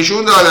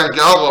 نشون دادن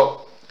که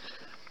آقا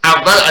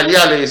اول علی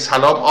علیه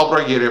السلام آب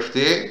را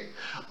گرفته،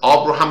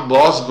 آب رو هم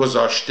باز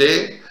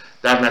گذاشته،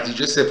 در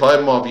نتیجه سپاه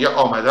معاویه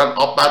آمدن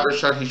آب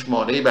برداشتن، هیچ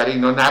مانعی برای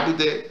اینا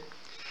نبوده.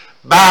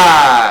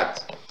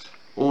 بعد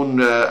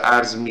اون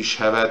عرض می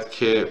شود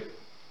که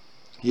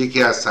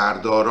یکی از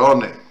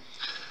سرداران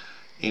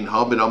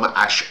اینها به نام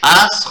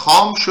اشعث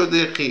خام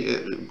شده،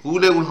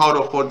 گول اونها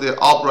رو خورده،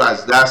 آب رو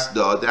از دست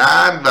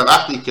دادن و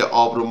وقتی که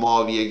آب رو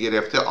معاویه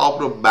گرفته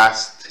آب رو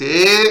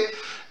بسته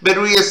به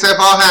روی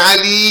سپاه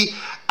علی.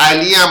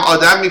 علی هم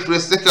آدم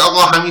میفرسته که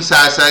آقا همین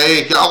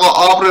سعسعه که آقا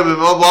آب رو به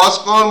ما باز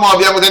کن.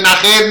 معاویه بوده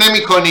نخیر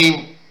نمی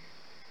کنیم،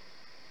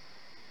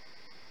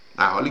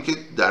 در حالی که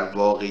در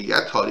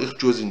واقعیت تاریخ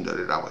جز این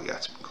داره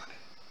روایت میکنه.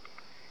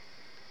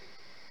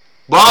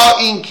 با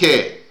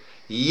اینکه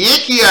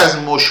یکی از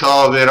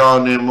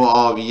مشاوران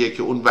معاویه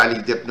که اون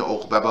ولید ابن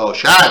عقبه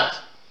باشد،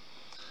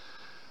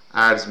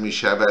 عرض می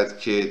شود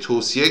که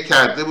توصیه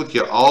کرده بود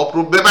که آب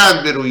رو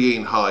ببند به روی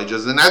اینها،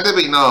 اجازه نده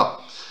به اینا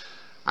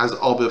از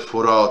آب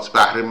فرات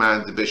بهره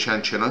مند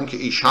بشن، چنان که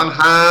ایشان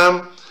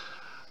هم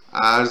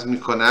عرض می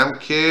کنم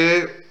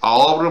که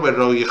آب رو به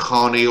روی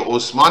خانه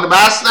عثمان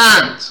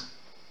بستند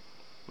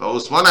و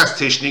عثمان از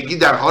تشنگی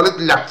در حال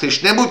لب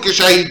تشنه بود که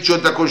شهید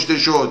شد و کشته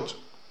شد.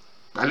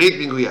 ولید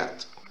می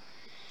گوید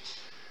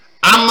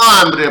اما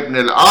عمرو ابن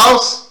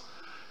العاص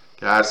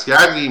که عرض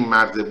کردیم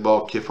مرد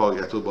با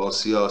کفایت و با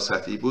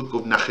سیاستی بود،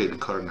 گفت نه خیر این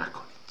کار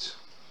نکنید،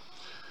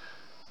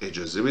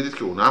 اجازه بدید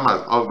که اونا هم از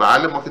آب،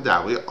 بله ما که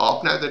دعوای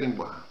آب نداریم،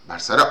 با هم بر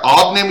سر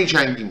آب نمی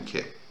جنگیم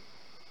که،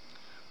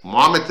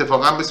 ما هم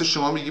اتفاقا مثل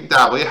شما میگیم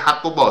دعوای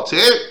حق و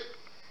باطل،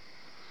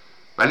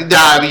 ولی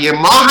دعوی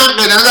ما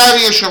حقه نه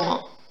دعوی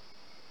شما.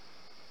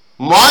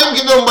 ما هم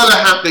که دنبال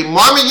حقی،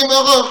 ما میگیم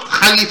آقا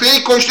خلیفه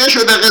کشته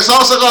شده،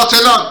 قصاص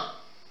قاتلان،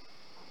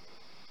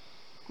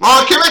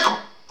 محاکمه کن،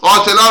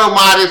 قاتلان رو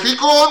معرفی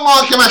کن،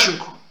 محاکمهشون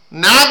کن،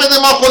 نه بده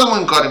ما خودمون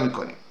این کاری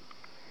میکنیم،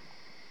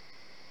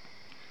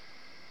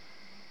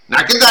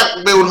 نه که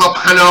به اونها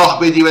پناه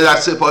بدی و در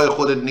سپاه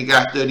خودت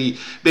نگه داری،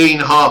 به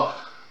اینها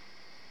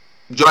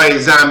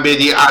جایزه هم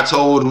بدی،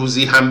 عطا و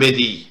روزی هم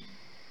بدی.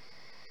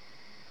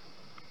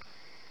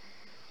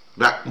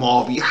 و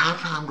معاویه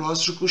حرف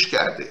همراهش رو گوش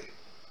کرده،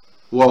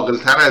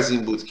 واقع‌تر از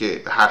این بود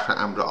که به حرف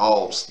امر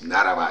آس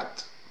نرود.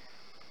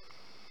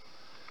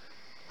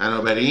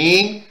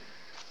 بنابراین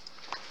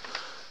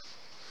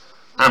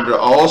امر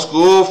آس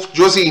گفت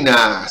جز این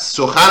است،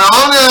 سخن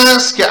آن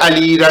است که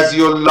علی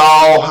رضی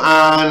الله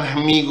عنه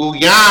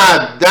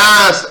میگوید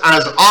دست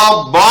از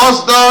آب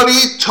باز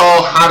دارید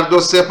تا هر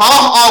دو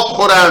سپاه آب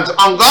خورند،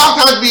 آنگاه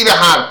تدبیر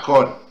حرب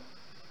کن.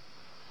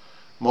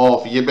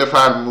 معاویه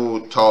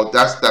بفرمود تا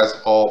دست از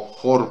آب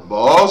خور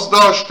باز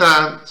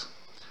داشتند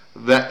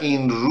و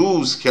این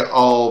روز که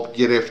آب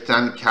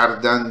گرفتن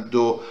کردند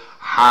و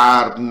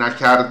حرب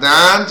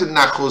نکردند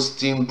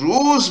نخستین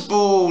روز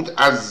بود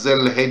از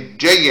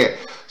ذوالحجه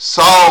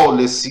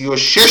سال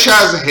 36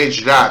 از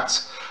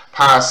هجرت،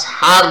 پس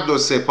هر دو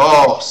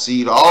سپاه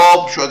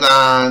سیراب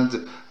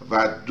شدند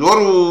و 2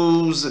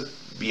 روز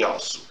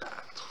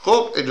بیاسودند.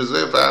 خب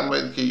اجازه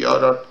فرمایید که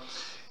یاران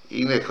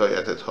این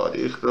حکایت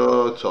تاریخ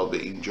را تا به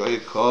اینجای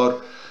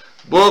کار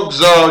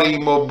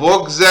بگذاریم و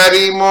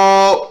بگذریم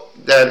و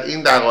در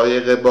این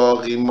دقایق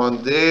باقی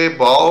مانده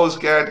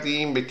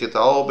بازگردیم به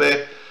کتاب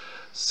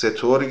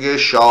سترگ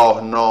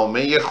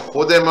شاهنامه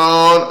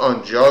خودمان،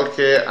 آنجا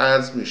که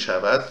عرض می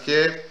شود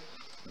که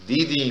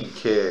دیدیم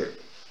که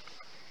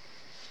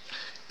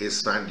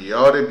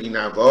اسفندیار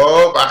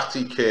بینوا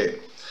وقتی که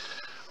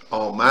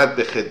آمد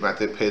به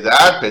خدمت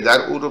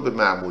پدر او رو به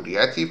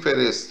مأموریتی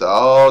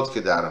فرستاد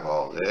که در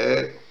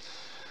واقع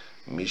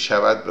می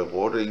شود به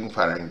قول این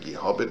فرنگی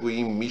ها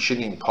بگوییم میشن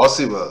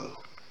ایمپاسیبل،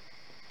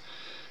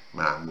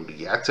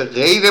 مأموریت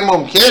غیر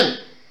ممکن.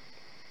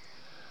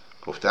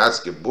 گفته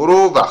است که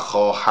برو و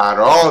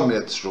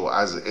خواهرانت رو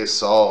از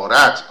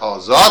اسارت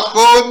آزاد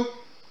کن،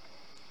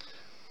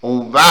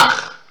 اون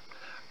وقت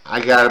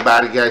اگر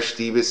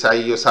برگشتی به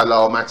صحیح و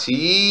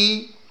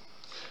سلامتی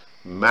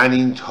من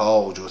این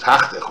تاج و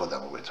تخت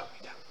خودم رو به تو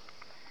میدم.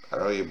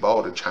 برای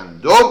بار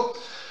چندم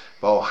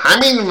با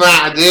همین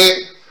وعده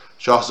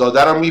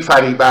شاهزاده رو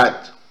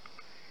میفریبد.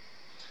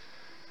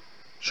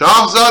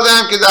 شاهزاده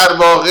هم که در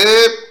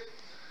واقع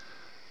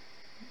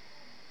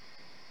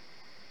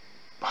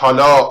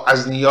حالا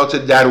از نیات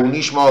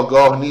درونیش ما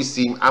آگاه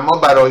نیستیم، اما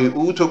برای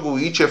او تو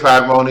گویی چه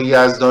فرمان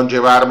یزدان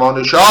چه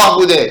فرمان شاه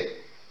بوده،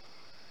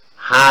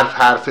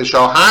 حرف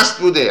شاه هست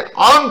بوده،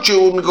 آنچه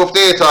او میگفته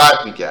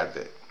اطاعت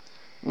میکرده،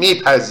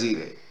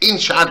 میپذیره، این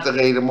شرط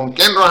غیر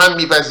ممکن رو هم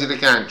میپذیره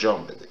که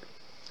انجام بده.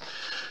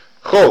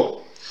 خب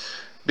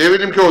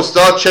ببینیم که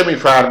استاد چه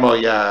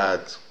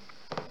میفرماید.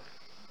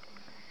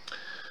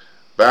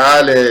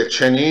 بله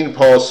چنین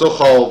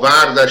پاسخ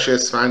آوردش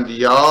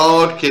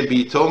اسفندیار که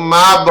بی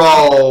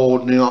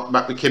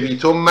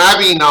تو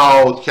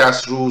مبیناد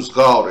کس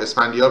روزگار.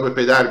 اسفندیار به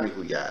پدر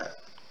میگوید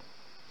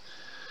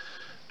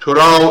تو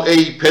را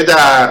ای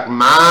پدر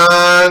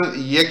من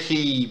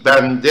یکی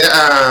بنده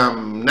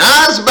ام،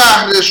 نه از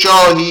بهر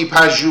شاهی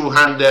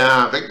پژوهنده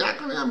ام. فکر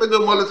نکنیم به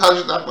دنبال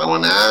تاج تخت ما،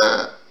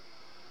 نه،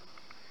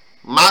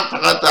 من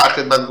فقط در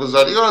خدمت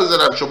گذاری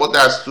حاضرم، شما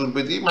دستور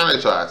بدی من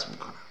اطاعت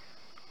میکنم.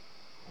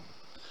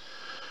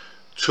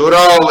 تو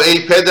را ای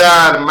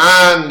پدر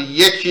من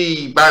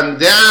یکی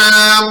بنده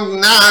ام،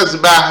 نه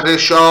از بهر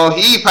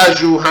شاهی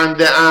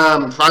پژوهنده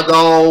ام.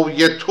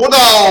 فدای تو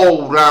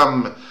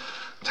دارم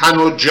تن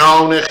و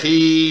جان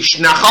خیش،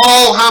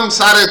 نخواهم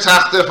سر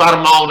تخت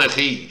فرمان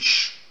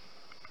خیش.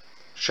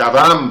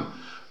 شوم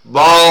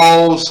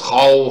باز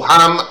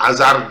خواهم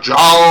از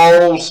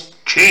ارجاس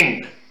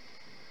کین،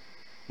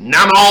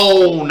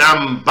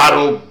 نمانم بر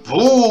و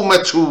بوم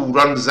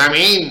توران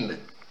زمین.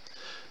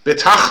 به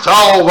تخت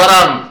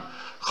آورم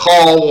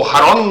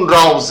خواهران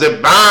را ز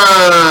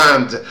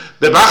بند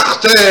به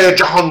بخت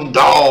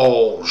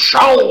جهاندار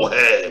شاه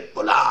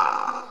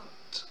بلند.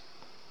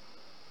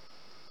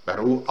 بر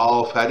او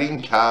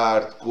آفرین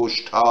کرد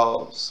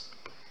گشتاسپ،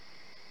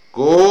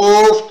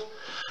 گفت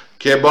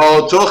که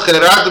با تو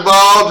خرد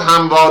باد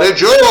همواره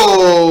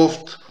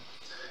جفت.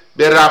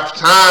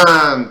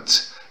 برفتند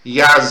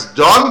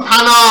یزدان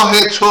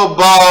پناه تو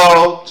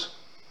باد،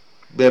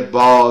 به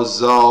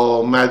باز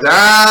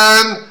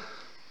آمدن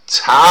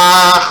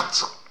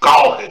تخت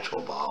گاه تو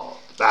باد.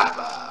 به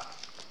به،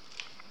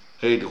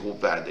 خیلی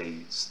خوب وعده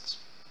ایست.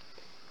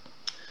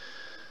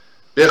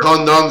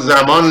 بخواندان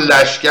زمان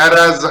لشکر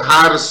از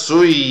هر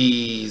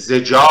سوی، ز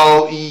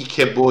جایی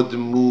که بود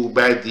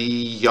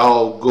موبدی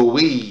یا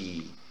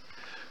گوی.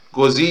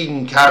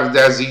 گزین کرد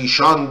از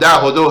ایشان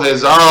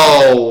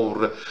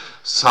 12,000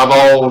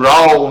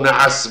 سواران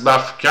اسب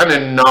افکن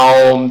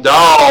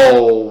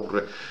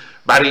نامدار.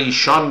 بر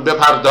ایشان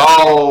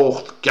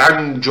بپرداخت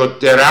گنج و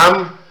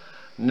درم،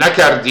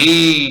 نکرد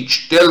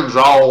ایچ دل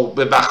را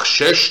به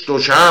بخشش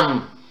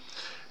دژم.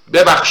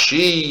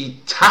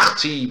 ببخشید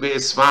تختی به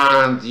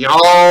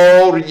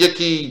اسفندیار،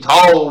 یکی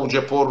تاج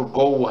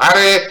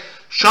پرگوهر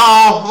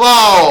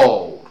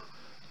شاهوار.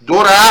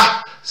 2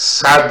 ره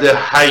 100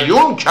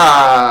 هیون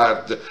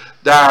کرد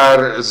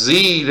در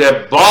زیر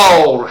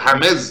بار،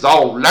 همه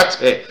زالت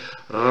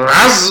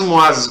رزم و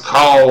از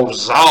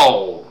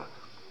کارزار.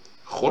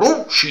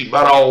 خروشی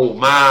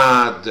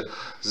برآمد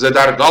ز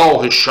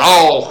درگاه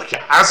شاه، که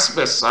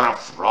اسب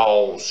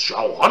سرافراز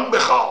شاهان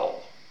بخواه.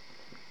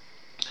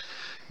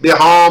 به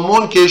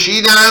هامون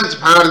کشیدند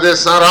پرده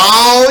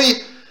سرای،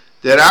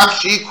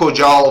 درفشی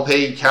کجا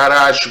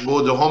پیکرش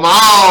بود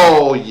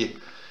همای.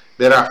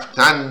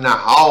 برفتن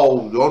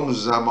نهاد آن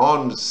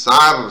زمان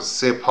سر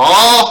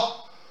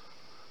سپاه،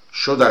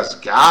 شد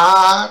از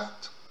گرد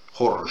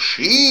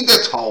خورشید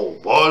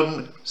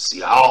تابان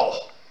سیاه.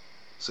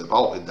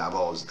 سپاه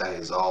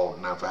 12,000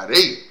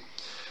 نفره.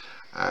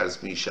 عرض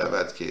می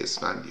شود که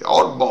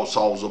اسفندیار با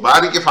ساز و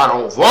برگ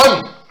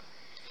فراوان،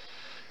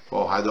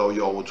 با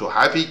هدایا و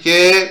تحفی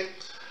که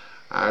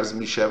عرض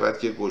می شود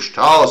که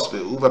گشتاسپ به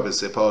او و به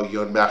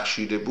سپاهیان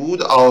بخشیده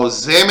بود،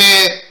 عازم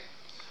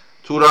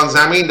توران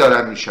زمین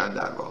دارن میشن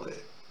در واقع.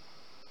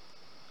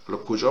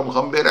 حالا کجا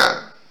میخوام برن؟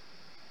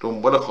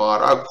 دنبال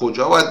خواهرها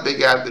کجا باید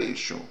بگرده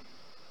ایشون؟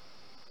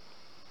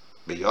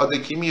 به یاد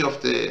کی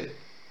میفته؟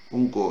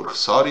 اون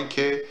گرگساری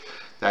که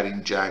در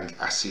این جنگ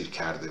اسیر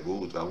کرده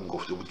بود و اون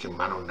گفته بود که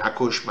منو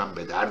نکش، من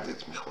به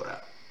دردت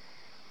میخورم.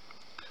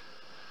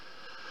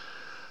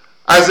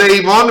 از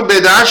ایوان به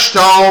دشت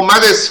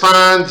آمد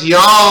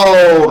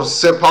اسفندیار،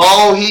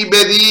 سپاهی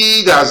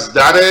بدید از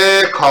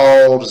در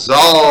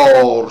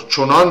کارزار.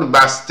 چنان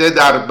بسته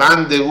در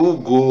بند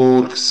او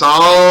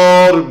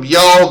گرگسار،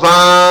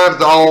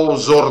 بیاورد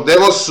آزرده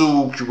و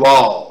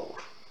سوگوار.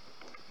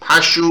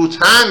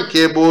 پشوتن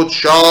که بود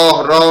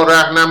شاه را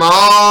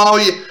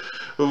رهنمای،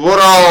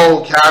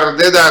 ورا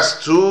کرده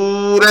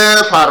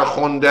دستور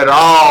فرخنده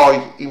رای.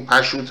 این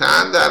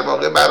پشوتن در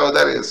واقع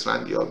برادر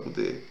اسفندیار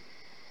بوده،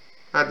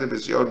 مرد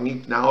بسیار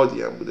نیک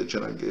نهادی هم بوده،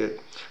 چنانکه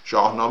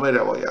شاهنامه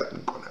روایت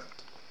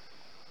میکند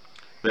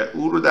و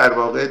او رو در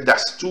واقع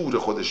دستور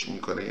خودش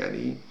میکنه،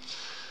 یعنی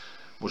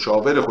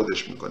مشاور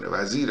خودش میکنه،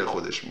 وزیر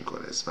خودش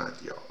میکنه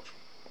اسفندیار.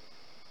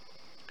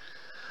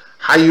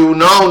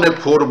 هیونان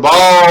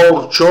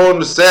پربار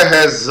چون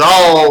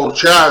 3,000،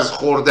 چه از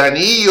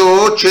خوردنی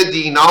و چه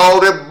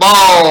دینار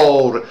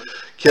بار.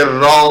 که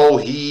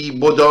راهی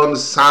بدان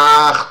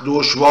سخت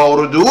دشوار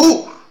و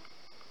دور،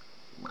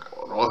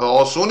 راه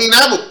آسونی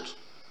نبود.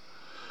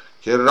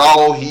 که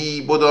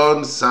راهی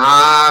بدان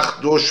سخت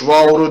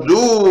دشوار و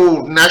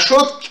دور،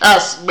 نشد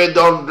کس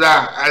بدان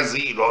ره از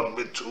ایران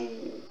به تور.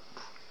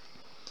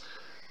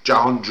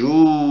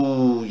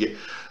 جهانجوی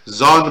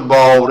زان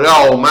باره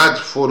آمد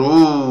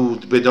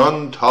فرود،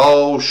 بدان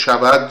تا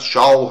شود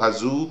شاه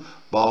از او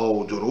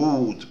با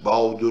درود.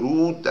 با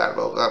درود در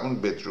واقع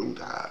اون بدرود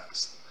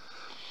هست،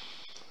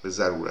 به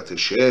ضرورت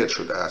شعر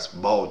شده است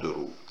با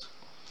درود.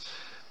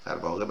 در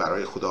واقع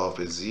برای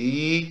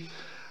خداحافظی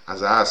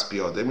از اسب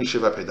پیاده میشه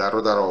و پدر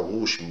رو در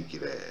آغوش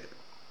میگیره.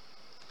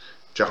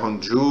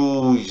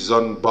 جهانجوی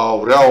زان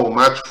باره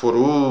آمد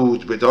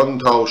فرود، بدان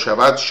تا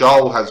شود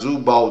شاه از او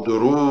با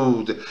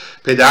درود.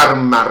 پدر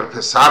مر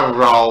پسر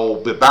را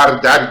به بر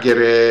در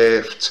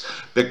گرفت،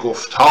 به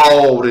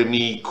گفتار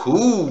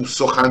نیکو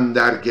سخن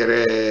در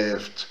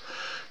گرفت.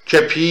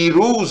 که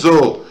پیروز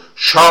و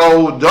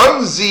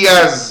شادان زی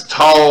از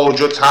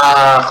تاج و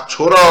تخت،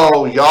 تو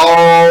را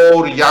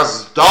یار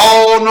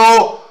یزدان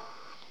و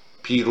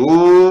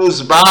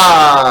پیروز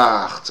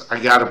بخت.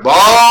 اگر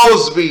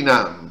باز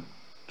بینم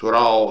تو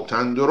را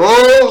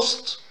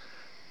تندرست،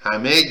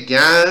 همه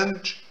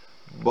گنج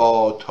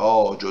با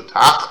تاج و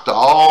تخت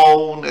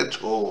آن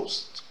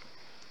توست.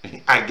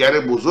 اگر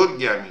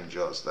بزرگی هم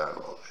اینجاست در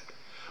واقع.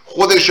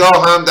 خود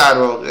شاه هم در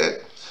واقع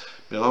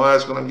میخوام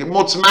عرض کنم که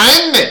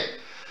مطمئنه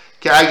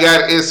که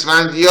اگر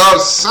اسفندیار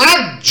 100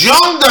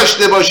 جان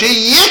داشته باشه،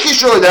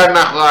 یکیش رو در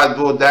نخواهد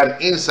بود در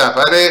این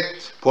سفر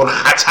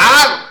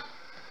پرخطر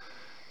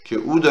که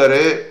او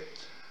داره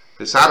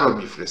پسر رو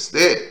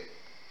میفرسته.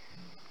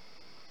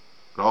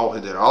 راه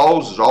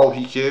دراز،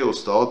 راهی که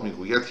استاد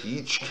میگوید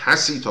هیچ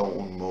کسی تا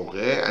اون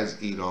موقع از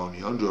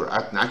ایرانیان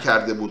جرأت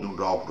نکرده بود اون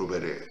راه رو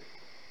بره.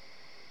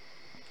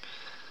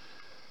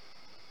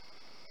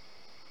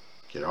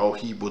 که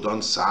راهی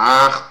بدان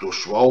سخت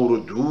دشوار و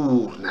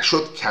دور،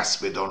 نشد کس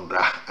بدان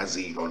ره از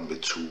ایران به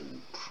تور.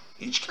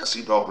 هیچ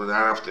کسی راه رو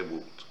نرفته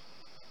بود.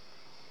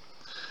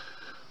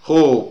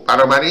 خب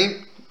بنابراین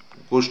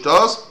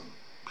گشتاسپ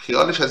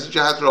خیالش از این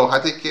جهت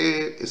راحته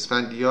که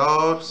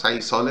اسفندیار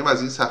صحیح سالم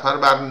از این سفر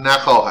بر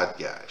نخواهد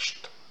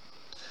گشت.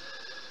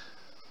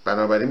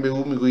 بنابراین به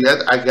او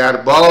میگوید اگر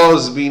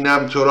باز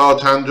بینم تو را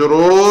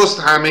تندرست،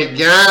 همه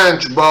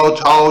گنج با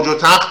تاج و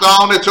تخت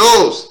آن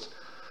توست.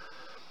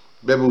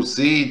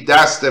 ببوسید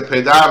دست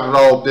پدر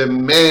را به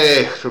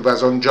مهر، و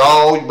از آن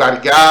جای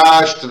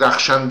برگشت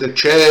رخشنده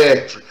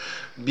چهر.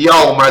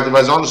 بیامد و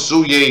از آن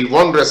سوی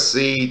ایوان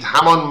رسید،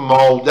 همان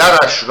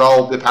مادرش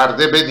را به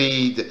پرده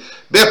بدید.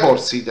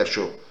 بپرسیدش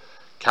و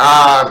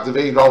کرد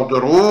وی را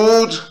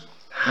درود،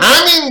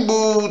 همین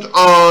بود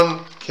آن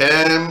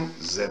کم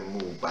ز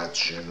موبد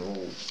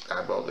شنود.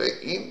 در واقع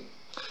این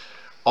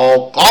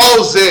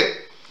آغاز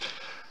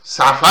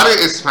سفر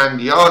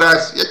اسفندیار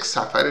است، یک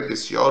سفر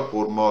بسیار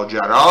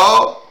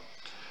پرماجرا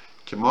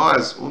که ما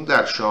از اون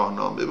در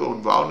شاهنامه به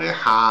عنوان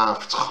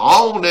هفت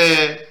خان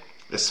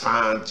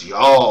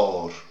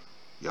اسفندیار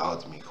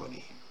یاد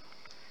میکنیم.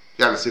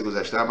 جلسه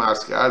گذشته هم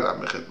عرض کردم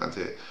به خدمت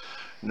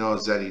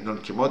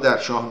ناظرینان که ما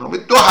در شاهنامه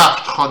 2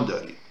 هفت خان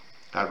داریم.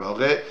 در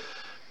واقع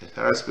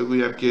بهتر است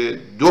بگویم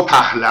که 2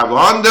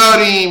 پهلوان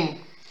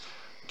داریم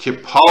که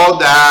پا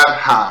در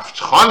هفت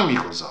خان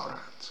میگذارند.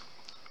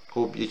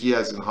 خب یکی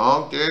از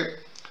اینها که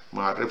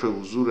معرف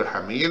حضور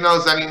همه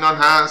نازنینان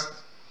هست،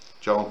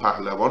 جوان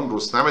پهلوان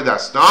رستم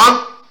دستان.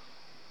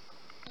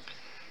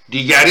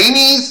 دیگری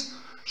نیز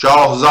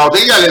شاهزاده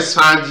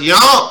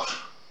اسفندیار.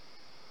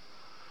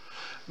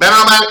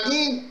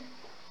 بنابراین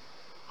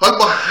حال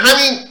با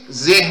همین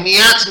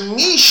ذهنیت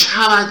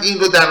میشود این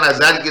رو در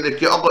نظر گرفت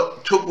که آقا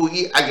تو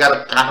گویی اگر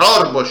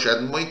قرار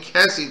باشد ما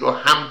کسی رو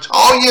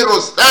همتای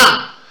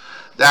رستم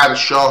در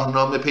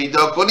شاهنامه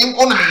پیدا کنیم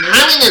اون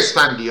همین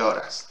اسفندیار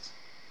است.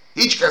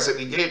 هیچ کس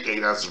دیگه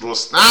غیر از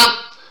رستم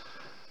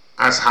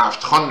از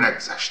هفت خان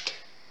نگذشته.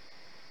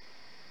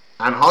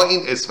 تنها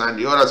این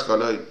اسفندیار از که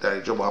حالا در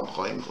اینجا با هم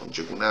خواهیم می‌خونیم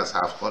چگونه از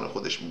هفت خان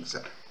خودش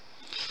میگذره.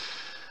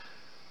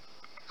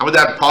 اما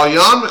در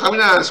پایان میخوام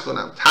این عرض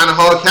کنم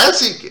تنها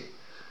کسی که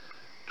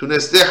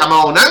تونسته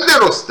همانند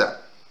رستم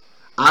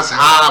از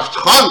هفت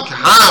خان که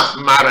 7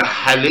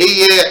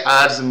 مرحله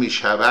عرض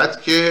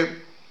میشود که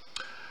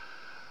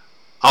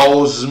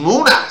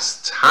آزمون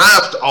است،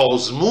 7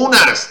 آزمون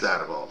است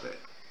در واقع،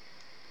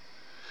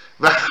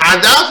 و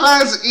هدف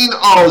از این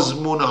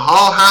آزمون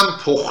ها هم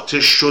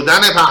پخته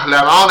شدن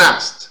پهلوان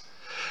است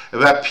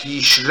و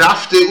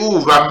پیشرفت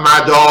او و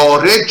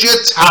مدارج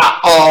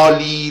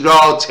تعالی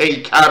را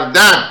طی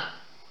کردن.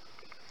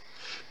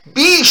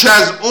 بیش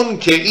از اون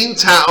که این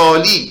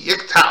تعالی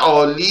یک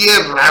تعالی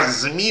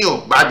رزمی و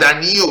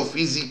بدنی و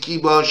فیزیکی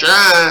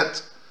باشد،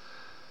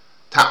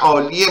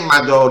 تعالی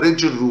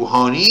مدارج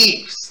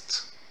روحانی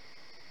است.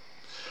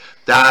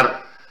 در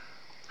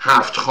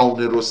هفت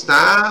خان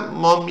رستم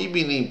ما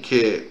میبینیم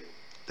که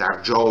در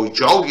جای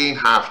جای این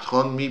هفت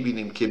خان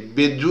میبینیم که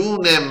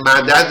بدون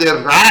مدد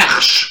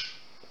رخش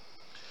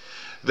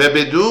و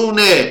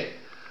بدون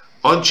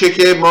آنچه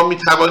که ما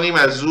میتوانیم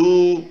از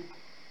او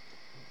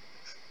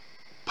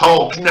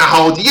پاک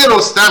نهادی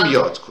رستم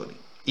یاد کنیم،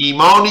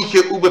 ایمانی که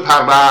او به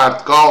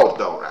پروردگار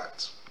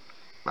دارد.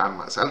 من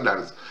مثلا در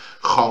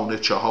خانه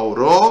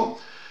 4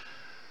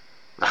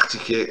 وقتی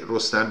که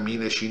رستم می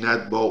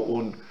نشیند با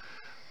اون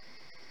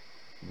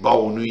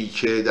بانویی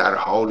که در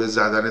حال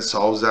زدن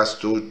ساز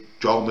است و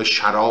جام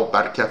شراب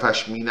بر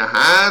کفش می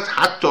نهد،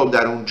 حتی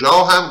در اونجا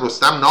هم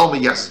رستم نام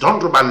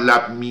یزدان رو بر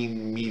لب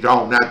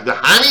میراند و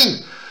همین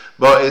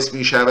باعث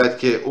می شود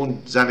که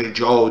اون زن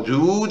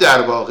جادو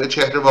در واقع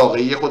چهره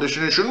واقعی خودش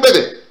رو نشون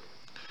بده.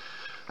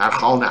 در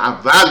خان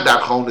اول، در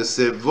خان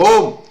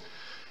سوم،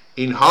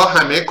 اینها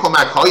همه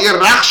کمک های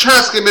رخش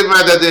هست که به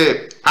مدد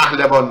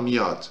پهلوان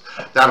میاد.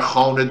 در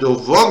خان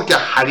دوم که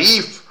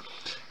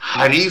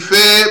حریف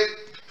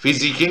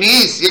فیزیکی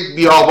نیست، یک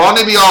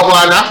بیابان بیاب و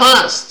علف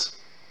است،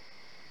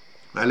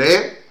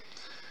 بله،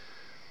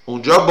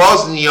 اونجا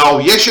باز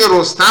نیایش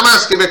رستم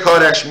است که به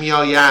کارش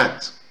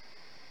میآید.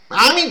 و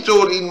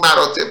همینطور این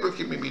مراتب رو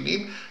که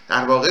میبینیم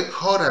در واقع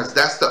کار از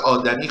دست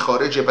آدمی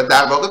خارجه و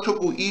در واقع تو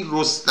گویی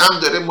رستم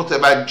داره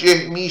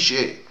متوجه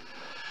میشه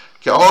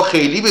که آقا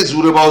خیلی به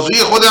زور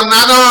بازوی خودم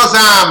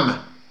ننازم،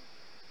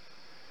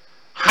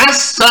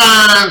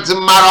 هستند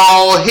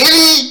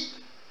مراحلی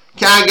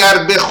که اگر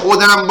به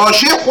خودم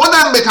باشه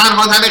خودم به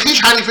تنها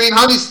تنخیش حریف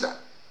اینها نیستم.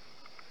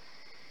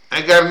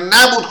 اگر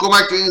نبود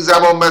کمک این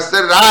زبان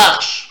بسته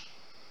رخش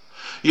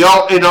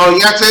یا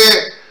عنایت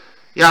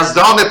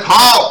یزدان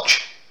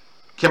پاک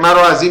که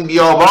مرا از این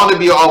بیابان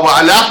بی آب و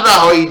علف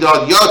رهایی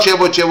داد یا چه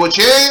و چه و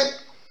چه،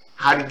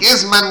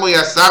 هرگز من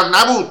میسر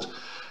نبود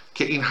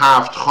که این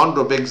 7 خان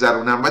رو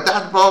بگذرونم. و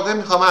در واقع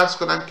میخوام عرض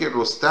کنم که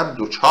رستم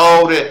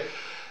دچار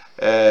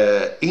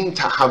این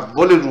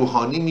تحول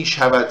روحانی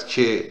میشود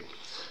که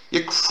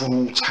یک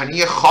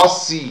فروتنی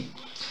خاصی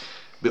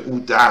به او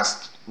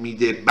دست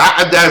میده.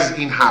 بعد از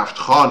این 7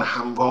 خان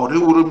همواره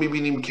او رو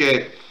میبینیم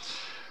که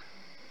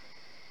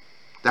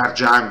در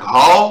جنگ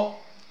ها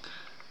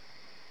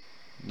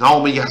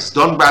نام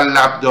یزدان بر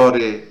لب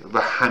داره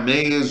و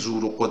همه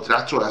زور و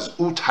قدرت رو از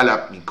او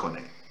طلب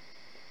میکنه.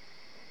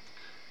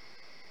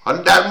 حالا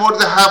در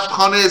مورد 7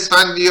 خان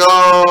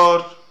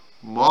اسفندیار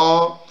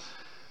ما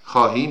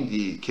خواهیم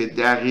دید که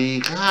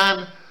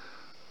دقیقاً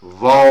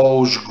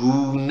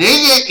واژگونه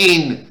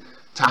این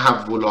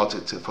تحولات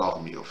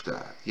اتفاق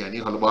میافتد. یعنی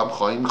حالا با هم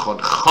خواهیم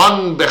خواند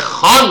خان به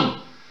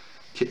خان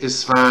که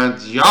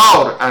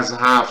اسفندیار از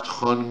 7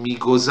 خان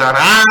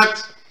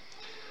میگذرد،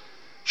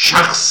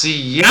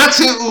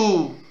 شخصیت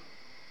او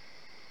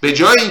به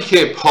جایی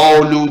که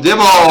پالوده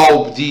و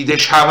آب دیده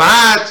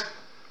شود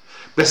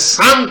به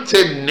سمت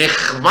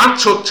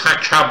نخوت و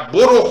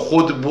تکبر و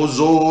خود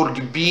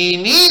بزرگ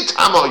بینی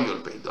تمایل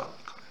پیدا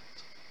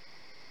میکند.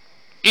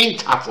 این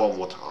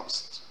تفاوت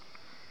هاست،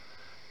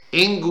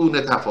 این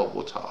گونه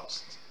تفاوت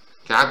هاست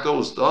که حتی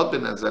استاد به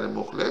نظر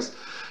مخلص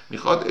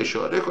میخواد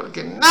اشاره کنه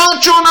که نه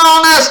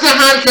چنان است که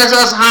هر کس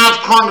از 7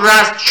 خان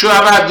رست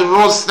شود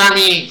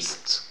رستمی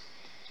است.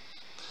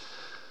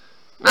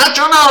 نه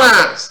چنان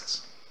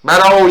است.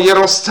 برای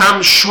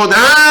رستم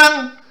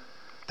شدن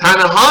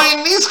تنها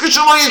این نیست که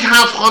شما یک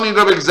 7 خانی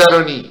را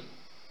بگذرانی.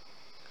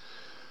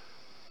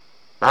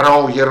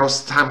 برای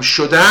رستم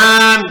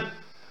شدن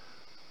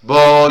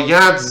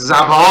باید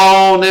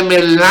زبان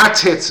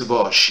ملتت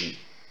باشی.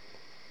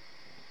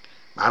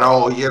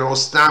 برای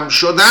رستم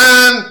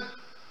شدن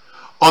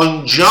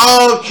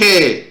آنجا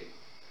که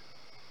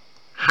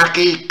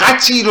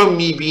حقیقتی رو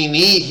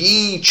میبینی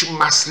هیچ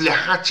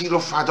مصلحتی رو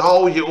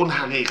فدای اون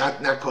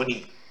حقیقت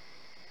نکنی،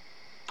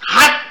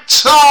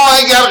 حتی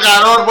اگر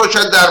قرار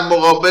باشد در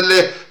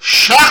مقابل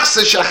شخص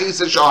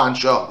شخیص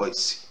شاهنشاه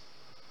بایسی.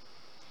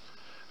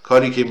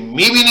 کاری که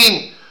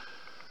میبینیم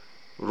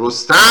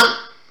رستم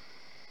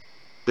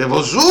به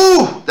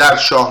وضوح در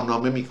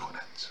شاهنامه میکند،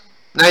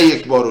 نه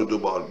یک بار و 2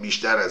 بار،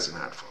 بیشتر از این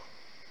حرفا،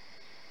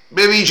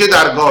 به ویژه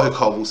درگاه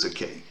کاووس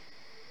کی.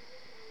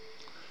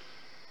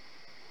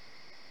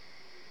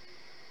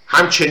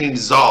 همچنین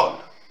زال،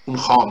 اون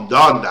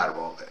خاندان در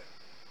واقع.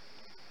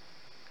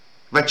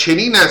 و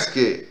چنین است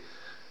که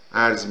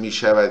عرض می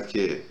شود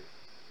که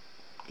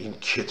این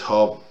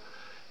کتاب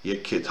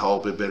یک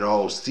کتاب به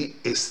راستی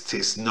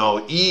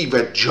استثنایی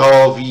و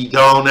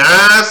جاویدانه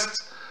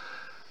است.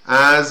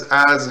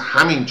 از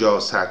همین جا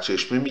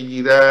سرچشمه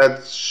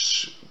میگیرد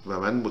و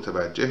من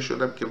متوجه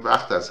شدم که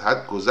وقت از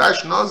حد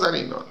گذشت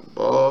نازنینان،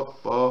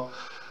 با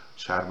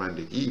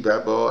شرمندگی و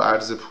با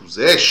عرض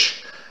پوزش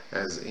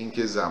از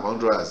اینکه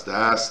زمان رو از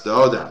دست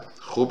دادم.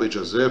 خب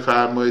اجازه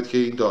فرمایید که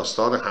این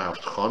داستان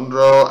 7 خان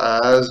را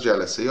از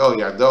جلسه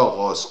آینده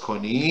آغاز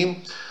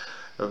کنیم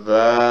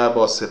و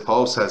با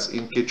سپاس از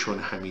اینکه چون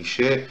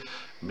همیشه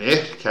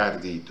مهر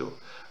کردید و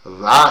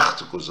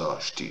وقت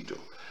گذاشتید و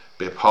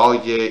به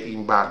پای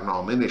این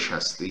برنامه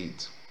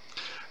نشستید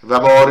و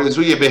با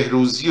آرزوی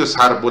بهروزی و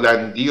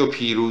سربلندی و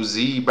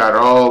پیروزی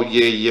برای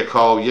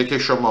یکایک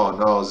شما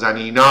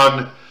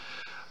نازنینان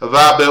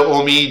و به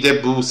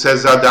امید بوسه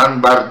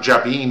زدن بر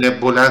جبین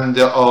بلند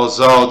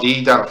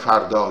آزادی در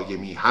فردای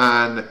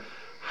میهن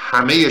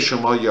همه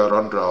شما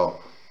یاران را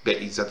به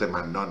ایزد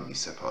منان می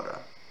سپارم.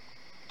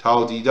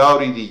 تا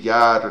دیداری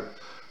دیگر،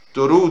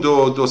 درود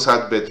و 200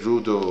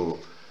 بدرود و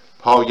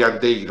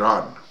پاینده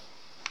ایران.